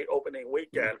opening night, opening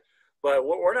weekend. But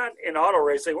we're not in auto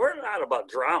racing. We're not about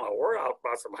drama. We're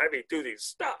about some heavy-duty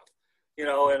stuff,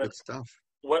 and good stuff.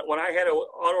 When I had an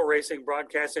auto racing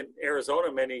broadcast in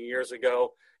Arizona many years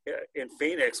ago, in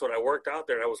Phoenix, when I worked out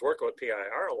there, and I was working with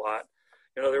PIR a lot,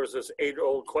 there was this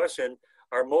age-old question: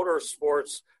 are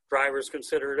motorsports drivers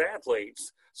considered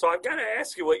athletes? So I've got to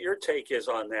ask you what your take is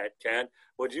on that, Ken.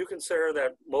 Would you consider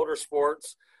that much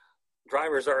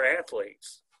drivers are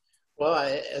athletes? Well,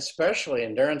 especially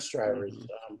endurance drivers.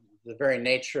 The very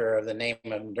nature of the name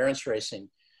of endurance racing.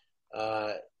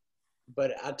 But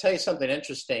I'll tell you something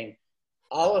interesting.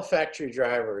 All the factory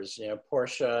drivers,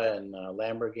 Porsche and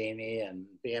Lamborghini and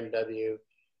BMW,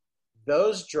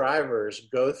 those drivers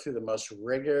go through the most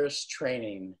rigorous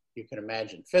training you can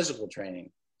imagine, physical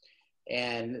training.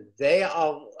 And they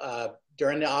all,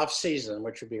 during the off season,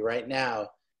 which would be right now,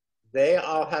 they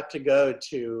all have to go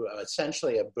to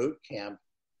essentially a boot camp,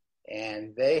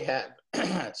 and they have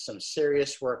some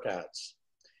serious workouts.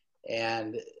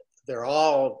 And they're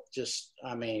all just,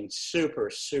 super,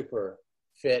 super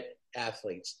fit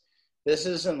athletes. This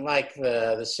isn't like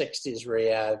the 60s where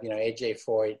you have, AJ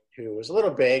Foyt, who was a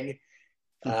little big.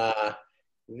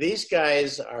 These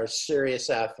guys are serious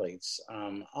athletes.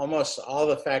 Almost all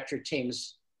the factory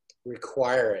teams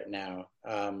require it now.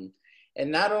 And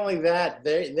not only that,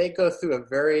 they go through a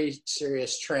very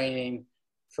serious training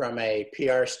from a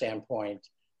PR standpoint,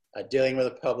 dealing with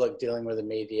the public, dealing with the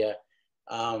media.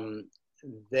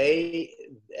 They,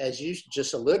 as you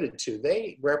just alluded to,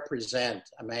 they represent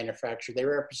a manufacturer. They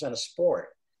represent a sport.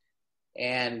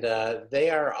 And they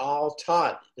are all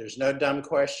taught. There's no dumb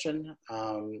question.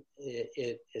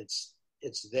 It's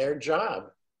their job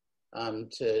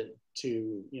to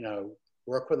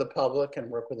work with the public and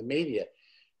work with the media.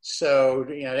 So,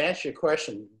 to answer your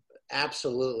question,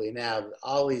 absolutely. Now,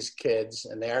 all these kids,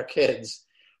 and they are kids,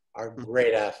 are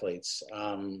great athletes.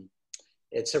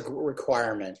 It's a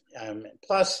requirement.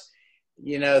 Plus,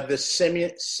 the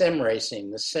sim racing,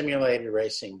 the simulated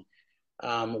racing,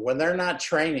 when they're not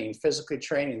physically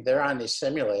training, they're on these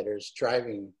simulators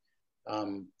driving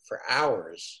for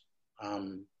hours.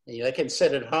 They can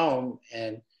sit at home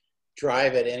and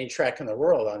drive at any track in the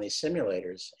world on these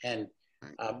simulators. And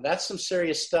that's some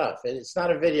serious stuff. It's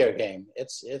not a video game.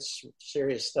 It's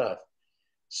serious stuff.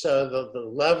 So the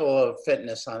level of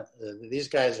fitness on these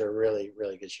guys are really,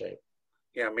 really good shape.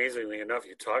 Yeah, amazingly enough,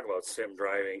 you talk about sim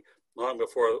driving. Long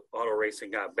before auto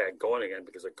racing got back going again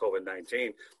because of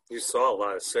COVID-19, you saw a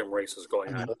lot of sim races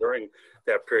going on during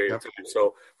that period of time.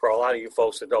 So for a lot of you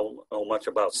folks that don't know much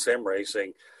about sim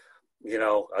racing,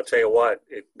 I'll tell you what,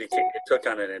 it took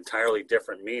on an entirely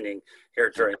different meaning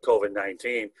here during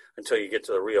COVID-19 until you get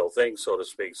to the real thing, so to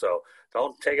speak. So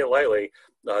don't take it lightly.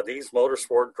 these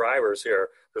motorsport drivers here,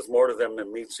 there's more to them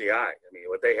than meets the eye. I mean,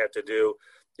 what they have to do,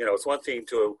 it's one thing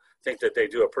to think that they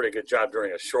do a pretty good job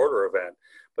during a shorter event,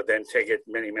 but then take it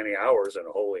many, many hours, and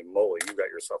holy moly, you got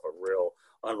yourself a real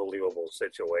unbelievable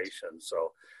situation.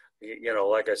 So,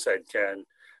 like I said, Ken,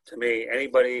 to me,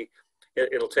 anybody,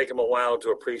 it'll take them a while to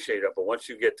appreciate it, but once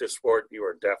you get this sport, you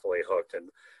are definitely hooked.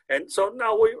 And so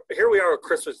now here we are,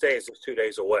 Christmas Day is just 2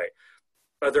 days away.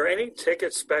 Are there any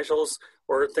ticket specials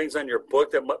or things on your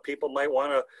book that people might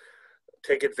want to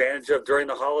take advantage of during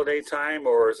the holiday time,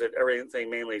 or is it everything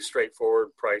mainly straightforward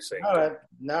pricing?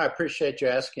 No, I appreciate you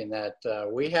asking that.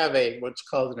 We have what's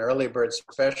called an early bird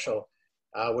special,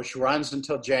 which runs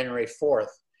until January 4th,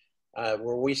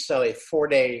 where we sell a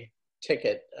 4-day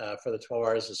ticket for the 12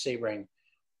 Hours of Sebring,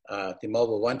 the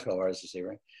Mobile 12 Hours of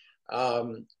Sebring,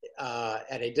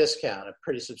 at a discount, a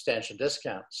pretty substantial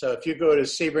discount. So if you go to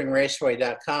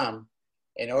SebringRaceway.com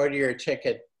and order your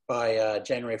ticket by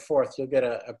January 4th, you'll get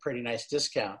a pretty nice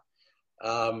discount.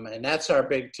 And that's our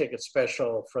big ticket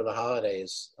special for the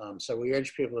holidays. So we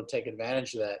urge people to take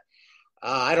advantage of that.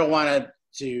 I don't want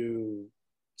to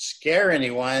scare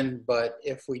anyone, but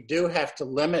if we do have to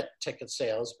limit ticket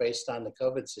sales based on the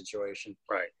COVID situation,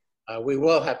 right, we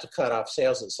will have to cut off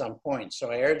sales at some point.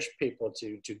 So I urge people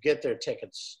to get their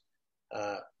tickets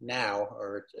now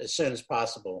or as soon as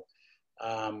possible.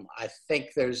 I think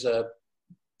there's a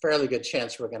fairly good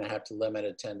chance we're going to have to limit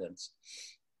attendance.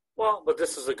 Well, but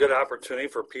this is a good opportunity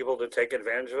for people to take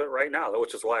advantage of it right now,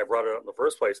 which is why I brought it up in the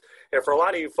first place. And for a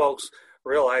lot of you folks,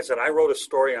 realize that I wrote a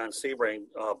story on Sebring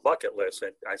bucket list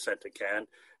that I sent to Ken,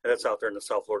 and it's out there in the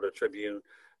South Florida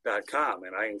Tribune.com.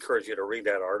 And I encourage you to read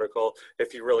that article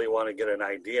if you really want to get an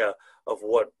idea of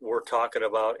what we're talking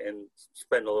about and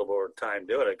spend a little more time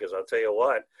doing it. Because I'll tell you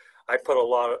what, I put a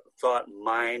lot of thought,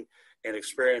 mind, and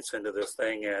experience into this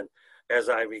thing, and as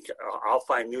I'll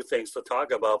find new things to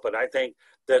talk about, but I think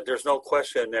that there's no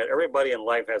question that everybody in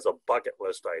life has a bucket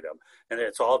list item, and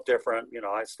it's all different.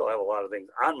 I still have a lot of things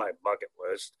on my bucket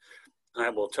list. I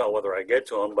will tell whether I get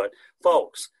to them, but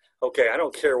folks, okay, I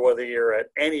don't care whether you're at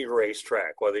any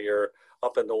racetrack, whether you're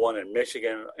up in the one in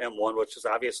Michigan, M1, which is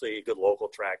obviously a good local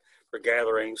track for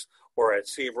gatherings, or at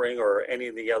Sebring or any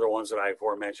of the other ones that I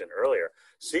aforementioned earlier.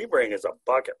 Sebring is a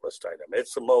bucket list item.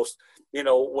 It's the most,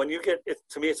 when you get it,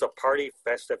 to me, it's a party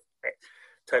festive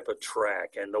type of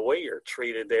track, and the way you're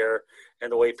treated there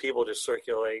and the way people just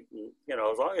circulate,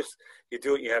 as long as you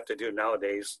do what you have to do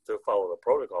nowadays to follow the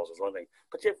protocols is one thing,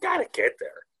 but you've got to get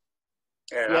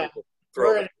there. And yeah.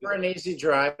 We're an easy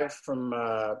drive from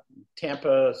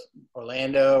Tampa,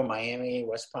 Orlando, Miami,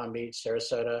 West Palm Beach,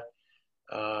 Sarasota.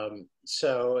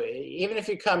 So even if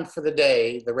you come for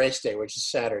the race day, which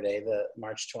is Saturday, the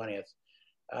March 20th,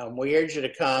 we urge you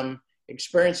to come,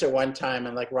 experience it one time,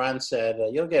 and like Ron said,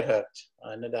 you'll get hooked,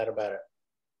 no doubt about it.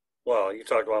 Well, you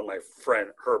talked about my friend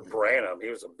Herb Branham. He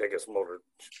was the biggest motor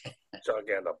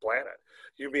junkie on the planet.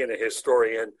 You being a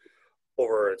historian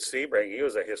over at Sebring, he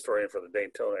was a historian for the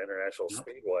Daytona International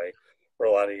Speedway for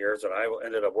a lot of years, and I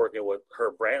ended up working with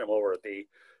Herb Branham over at the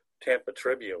Tampa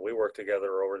Tribune. We worked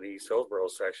together over the East Hillsborough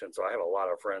section, so I have a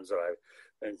lot of friends that I've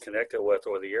been connected with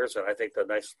over the years, and I think the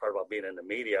nicest part about being in the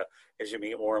media is you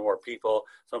meet more and more people.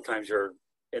 Sometimes your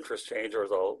interest changes.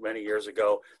 Though many years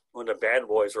ago, when the Bad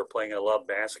Boys were playing, I loved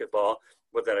basketball,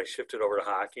 but then I shifted over to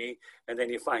hockey, and then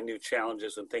you find new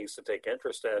challenges and things to take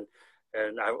interest in.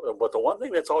 But the one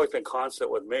thing that's always been constant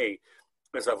with me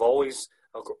is I've always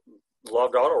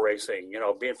loved auto racing.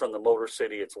 Being from the Motor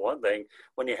City, it's one thing.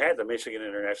 When you had the Michigan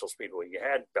International Speedway, you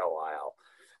had Belle Isle,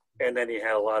 and then you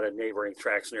had a lot of neighboring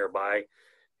tracks nearby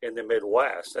in the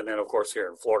Midwest. And then, of course, here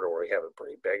in Florida, where we have it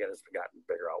pretty big, and it's gotten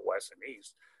bigger out west and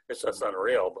east. It's just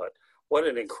unreal. But what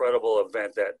an incredible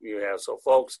event that you have. So,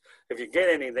 folks, if you get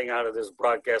anything out of this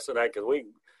broadcast tonight, because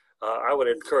I would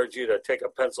encourage you to take a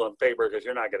pencil and paper, because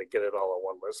you're not going to get it all in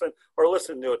one listen, or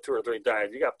listen to it 2 or 3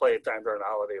 times. You got plenty of time during the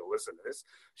holiday to listen to this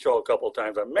show a couple of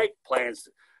times and make plans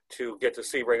to get to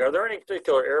Sebring. Are there any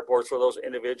particular airports for those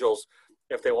individuals,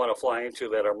 if they want to fly into,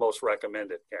 that are most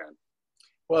recommended, Ken?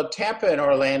 Well, Tampa and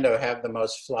Orlando have the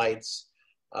most flights.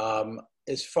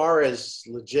 As far as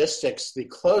logistics, the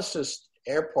closest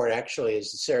airport actually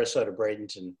is the Sarasota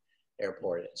Bradenton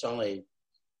Airport. It's only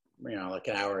like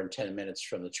an hour and 10 minutes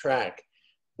from the track,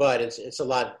 but it's a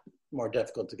lot more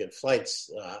difficult to get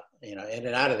flights, in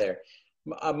and out of there.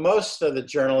 Most of the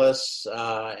journalists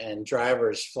and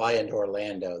drivers fly into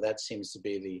Orlando. That seems to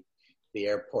be the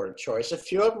airport of choice. A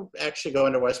few of them actually go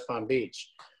into West Palm Beach.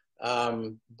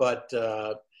 But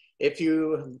if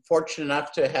you're fortunate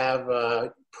enough to have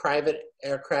a private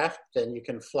aircraft, then you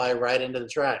can fly right into the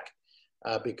track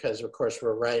because, of course,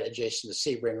 we're right adjacent to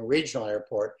Sebring Regional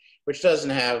Airport. which doesn't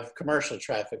have commercial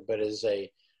traffic, but is a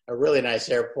really nice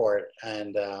airport.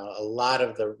 And a lot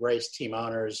of the race team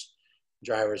owners,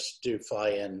 drivers do fly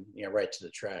in, right to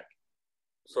the track.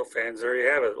 So fans, there you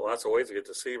have it. Lots of ways to get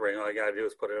to Sebring. All you got to do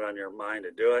is put it on your mind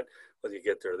to do it, whether you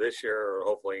get there this year or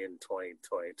hopefully in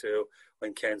 2022.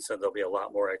 When Ken said there'll be a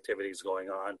lot more activities going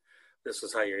on, this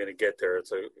is how you're going to get there.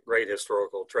 It's a great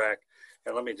historical track.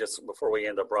 And let me just, before we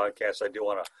end the broadcast, I do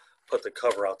want to put the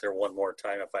cover out there one more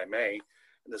time, if I may.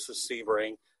 And this is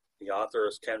Sebring. The author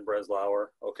is Ken Breslauer,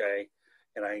 okay?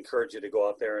 And I encourage you to go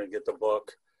out there and get the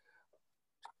book.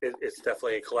 It's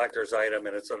definitely a collector's item,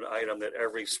 and it's an item that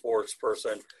every sports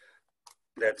person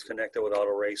that's connected with auto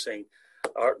racing.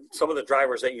 Are some of the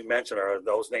drivers that you mentioned, are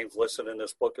those names listed in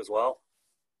this book as well?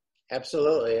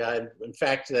 Absolutely. In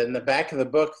fact, in the back of the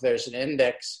book, there's an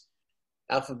index,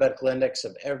 alphabetical index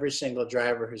of every single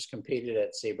driver who's competed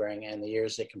at Sebring and the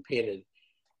years they competed.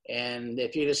 And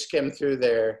if you just skim through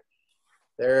there,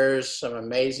 there's some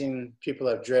amazing people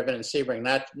that have driven in Sebring,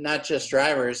 not just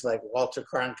drivers like Walter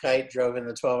Cronkite drove in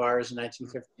the 12 hours in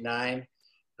 1959.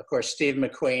 Of course, Steve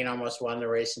McQueen almost won the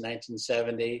race in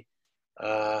 1970.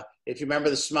 If you remember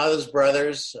the Smothers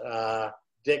brothers,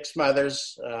 Dick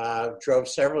Smothers drove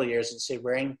several years at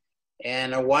Sebring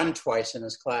and won twice in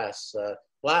his class. A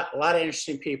lot of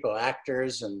interesting people,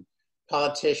 actors and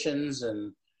politicians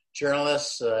and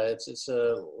journalists. It's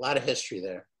a lot of history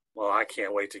there. Well, I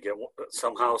can't wait to get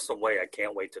somehow, some way. I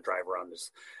can't wait to drive around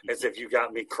this. As if you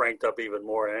got me cranked up even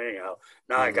more. Anyhow,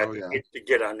 now I got the itch to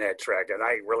get on that track, and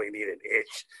I really need an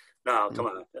itch. No, come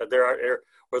on.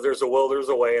 Where there's a will, there's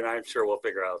a way, and I'm sure we'll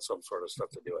figure out some sort of stuff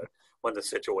to do it when the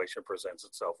situation presents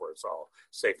itself where it's all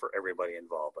safe for everybody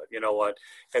involved. But you know what?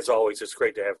 As always, it's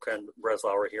great to have Ken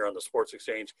Breslauer here on the Sports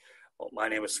Exchange. Well, my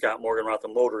name is Scott Morgan. We're at the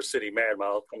Motor City Mad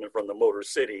Mouth, coming from the Motor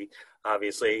City,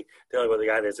 obviously, dealing with the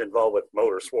guy that's involved with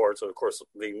motorsports. And, of course,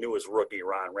 the newest rookie,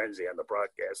 Ron Renzy, on the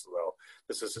broadcast. So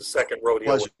this is his second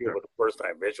rodeo with you, with the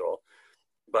first-time visual.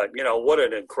 But, what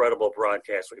an incredible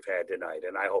broadcast we've had tonight.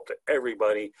 And I hope that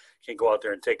everybody can go out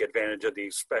there and take advantage of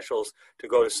these specials to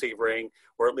go to Sebring,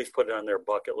 or at least put it on their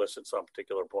bucket list at some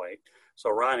particular point.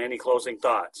 So, Ron, any closing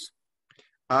thoughts?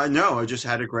 No, I just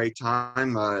had a great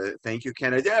time. Thank you,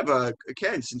 Ken. I did have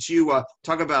Ken, since you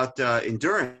talk about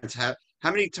endurance, how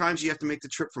many times do you have to make the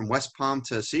trip from West Palm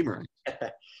to Sebring?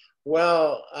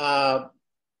 Well,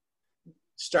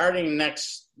 starting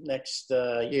next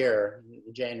year,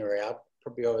 January, I'll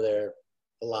probably be over there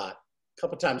a lot, a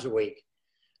couple times a week.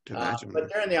 But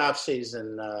during the off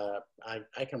season,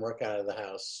 I can work out of the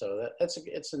house, so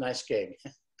it's a nice gig.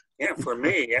 Yeah, for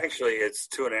me, actually, it's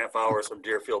 2.5 hours from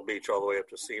Deerfield Beach all the way up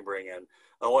to Sebring. And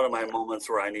one of my moments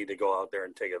where I need to go out there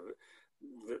and take a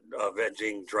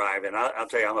vegging drive. And I'll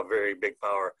tell you, I'm a very big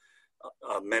power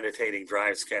meditating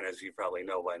drive, Ken, as you probably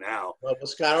know by now. Well,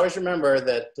 Scott, always remember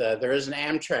that there is an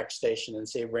Amtrak station in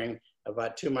Sebring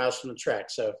about 2 miles from the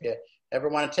track. So if you ever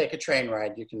want to take a train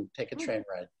ride, you can take a train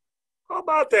ride. How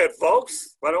about that,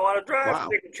 folks? I don't want to drive,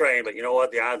 take a train, but you know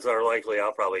what? The odds are likely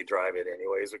I'll probably drive it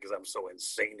anyways because I'm so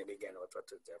insane to begin with.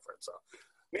 What's the difference? So,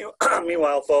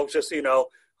 meanwhile, folks, just so you know,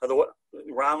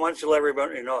 Ron, why don't you let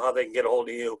everybody know how they can get a hold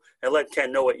of you and let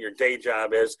Ken know what your day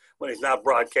job is when he's not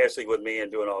broadcasting with me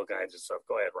and doing all kinds of stuff.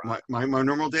 Go ahead, Ron. My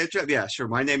normal day job? Yeah, sure.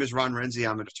 My name is Ron Renzy.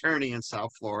 I'm an attorney in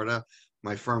South Florida.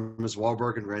 My firm is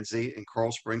Wahlberg and Renzy in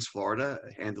Coral Springs, Florida,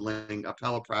 handling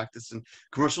appellate practice and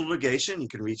commercial litigation. You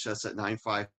can reach us at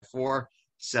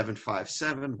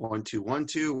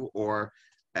 954-757-1212 or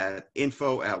at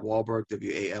info@Wahlberg,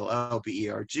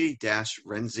 WALLBERG-Renzy,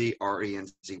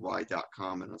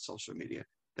 RENZY.com, and on social media.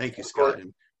 Thank you, Scott.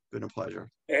 And been a pleasure.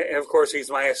 And of course,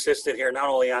 he's my assistant here, not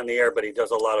only on the air, but he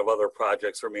does a lot of other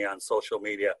projects for me on social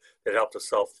media that help the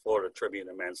South Florida Tribune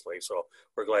immensely. So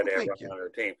we're glad to have him on our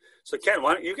team. So Ken,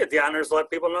 why don't you get the honors to let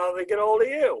people know how they get a hold of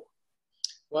you?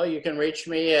 Well, you can reach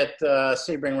me at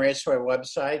Sebring Raceway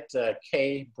website,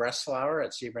 K Breslauer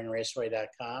at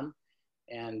SebringRaceway.com.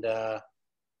 And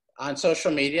on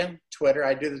social media, Twitter,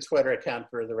 I do the Twitter account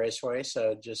for the Raceway.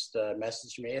 So just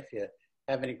message me if you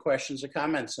have any questions or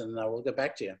comments, and we'll get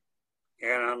back to you.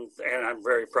 And I'm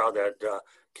very proud that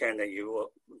Ken, that you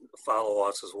follow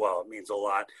us as well. It means a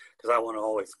lot because I want to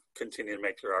always continue to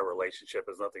make sure our relationship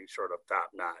is nothing short of top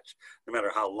notch, no matter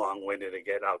how long-winded it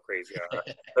get, how crazy we are.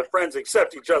 But friends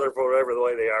accept each other for whatever the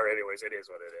way they are. Anyways, it is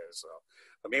what it is. So,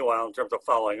 but meanwhile, in terms of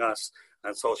following us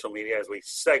on social media, as we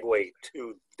segue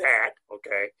to that,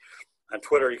 okay, on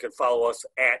Twitter you can follow us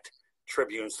at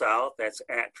Tribune South. That's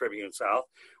at Tribune South.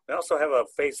 We also have a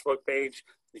Facebook page.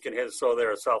 You can hit us over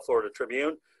there at South Florida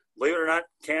Tribune. Believe it or not,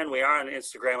 Ken, we are on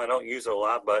Instagram. I don't use it a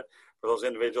lot, but for those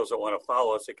individuals that want to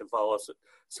follow us, they can follow us at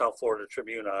South Florida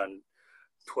Tribune on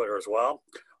Twitter as well.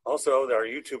 Also, our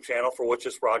YouTube channel, for which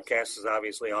this broadcast is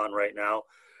obviously on right now.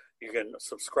 You can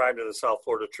subscribe to the South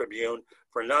Florida Tribune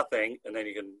for nothing, and then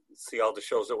you can see all the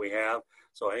shows that we have.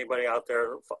 So anybody out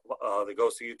there that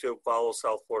goes to YouTube, follow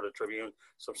South Florida Tribune,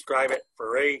 subscribe it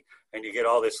for free, and you get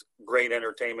all this great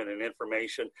entertainment and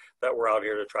information that we're out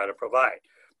here to try to provide.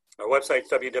 Our website is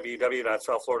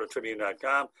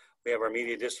www.southfloridatribune.com. We have our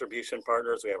media distribution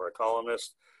partners. We have our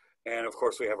columnists. And, of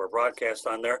course, we have our broadcast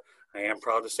on there. I am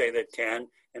proud to say that Ken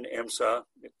and IMSA,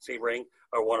 Sebring,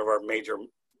 are one of our major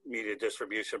media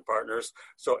distribution partners.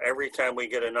 So every time we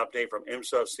get an update from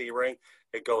IMSA Sebring,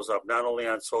 it goes up not only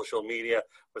on social media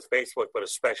with Facebook, but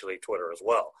especially Twitter as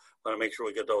well. I want to make sure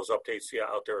we get those updates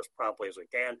out there as promptly as we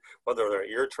can, whether they're at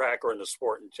your track or in the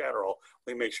sport in general.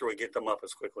 We make sure we get them up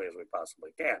as quickly as we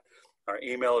possibly can. Our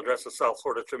email address is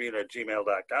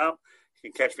southfloridatribune@gmail.com.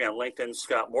 You can catch me on LinkedIn,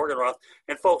 Scott Morganroth.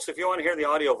 And folks, if you want to hear the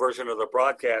audio version of the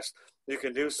broadcast, you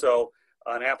can do so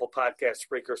on Apple Podcasts,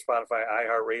 Spreaker, Spotify,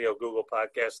 iHeartRadio, Google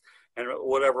Podcasts, and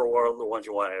whatever one of the ones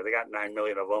you want to have. They got 9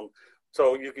 million of them.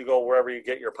 So you can go wherever you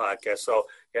get your podcast. So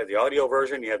you have the audio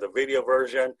version, you have the video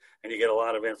version, and you get a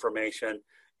lot of information.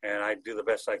 And I do the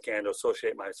best I can to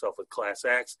associate myself with Class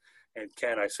Acts. And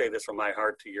Ken, I say this from my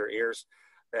heart to your ears,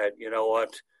 that you know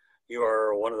what? You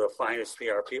are one of the finest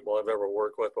PR people I've ever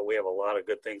worked with, but we have a lot of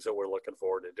good things that we're looking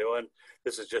forward to doing.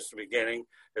 This is just the beginning,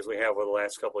 as we have over the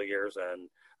last couple of years, and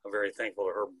I'm very thankful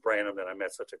to Herb Branham that I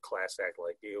met such a class act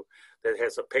like you that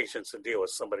has the patience to deal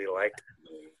with somebody like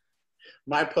me.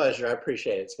 My pleasure. I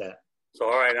appreciate it, Scott. So,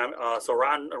 all right. So,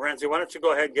 Renzy, why don't you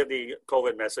go ahead and give the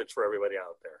COVID message for everybody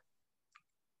out there?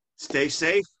 Stay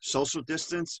safe, social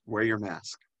distance, wear your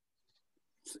mask.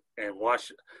 And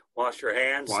wash your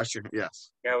hands.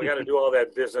 Yes. Yeah, we got to do all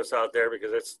that business out there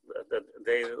because it's the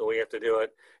day that we have to do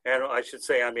it. And I should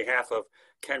say on behalf of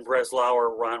Ken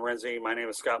Breslauer, Ron Renzy, my name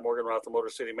is Scott Morganroth, the Motor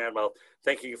City Madmouth.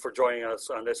 Thank you for joining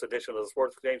us on this edition of the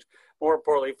Sports Exchange. More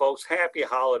importantly, folks, happy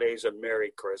holidays and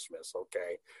Merry Christmas,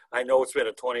 okay? I know it's been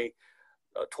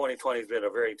 2020 has been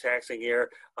a very taxing year.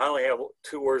 I only have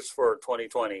 2 words for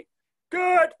 2020.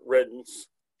 Good riddance,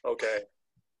 okay?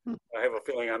 I have a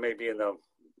feeling I may be in the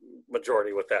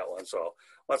majority with that one. So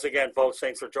once again, folks,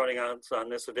 thanks for joining us on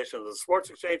this edition of the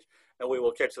Sports Exchange, and we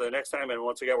will catch you the next time. And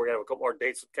once again, we're going to have a couple more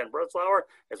dates with Ken Breslauer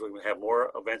as we have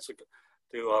more events to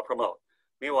promote.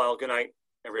 Meanwhile, good night,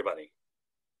 everybody.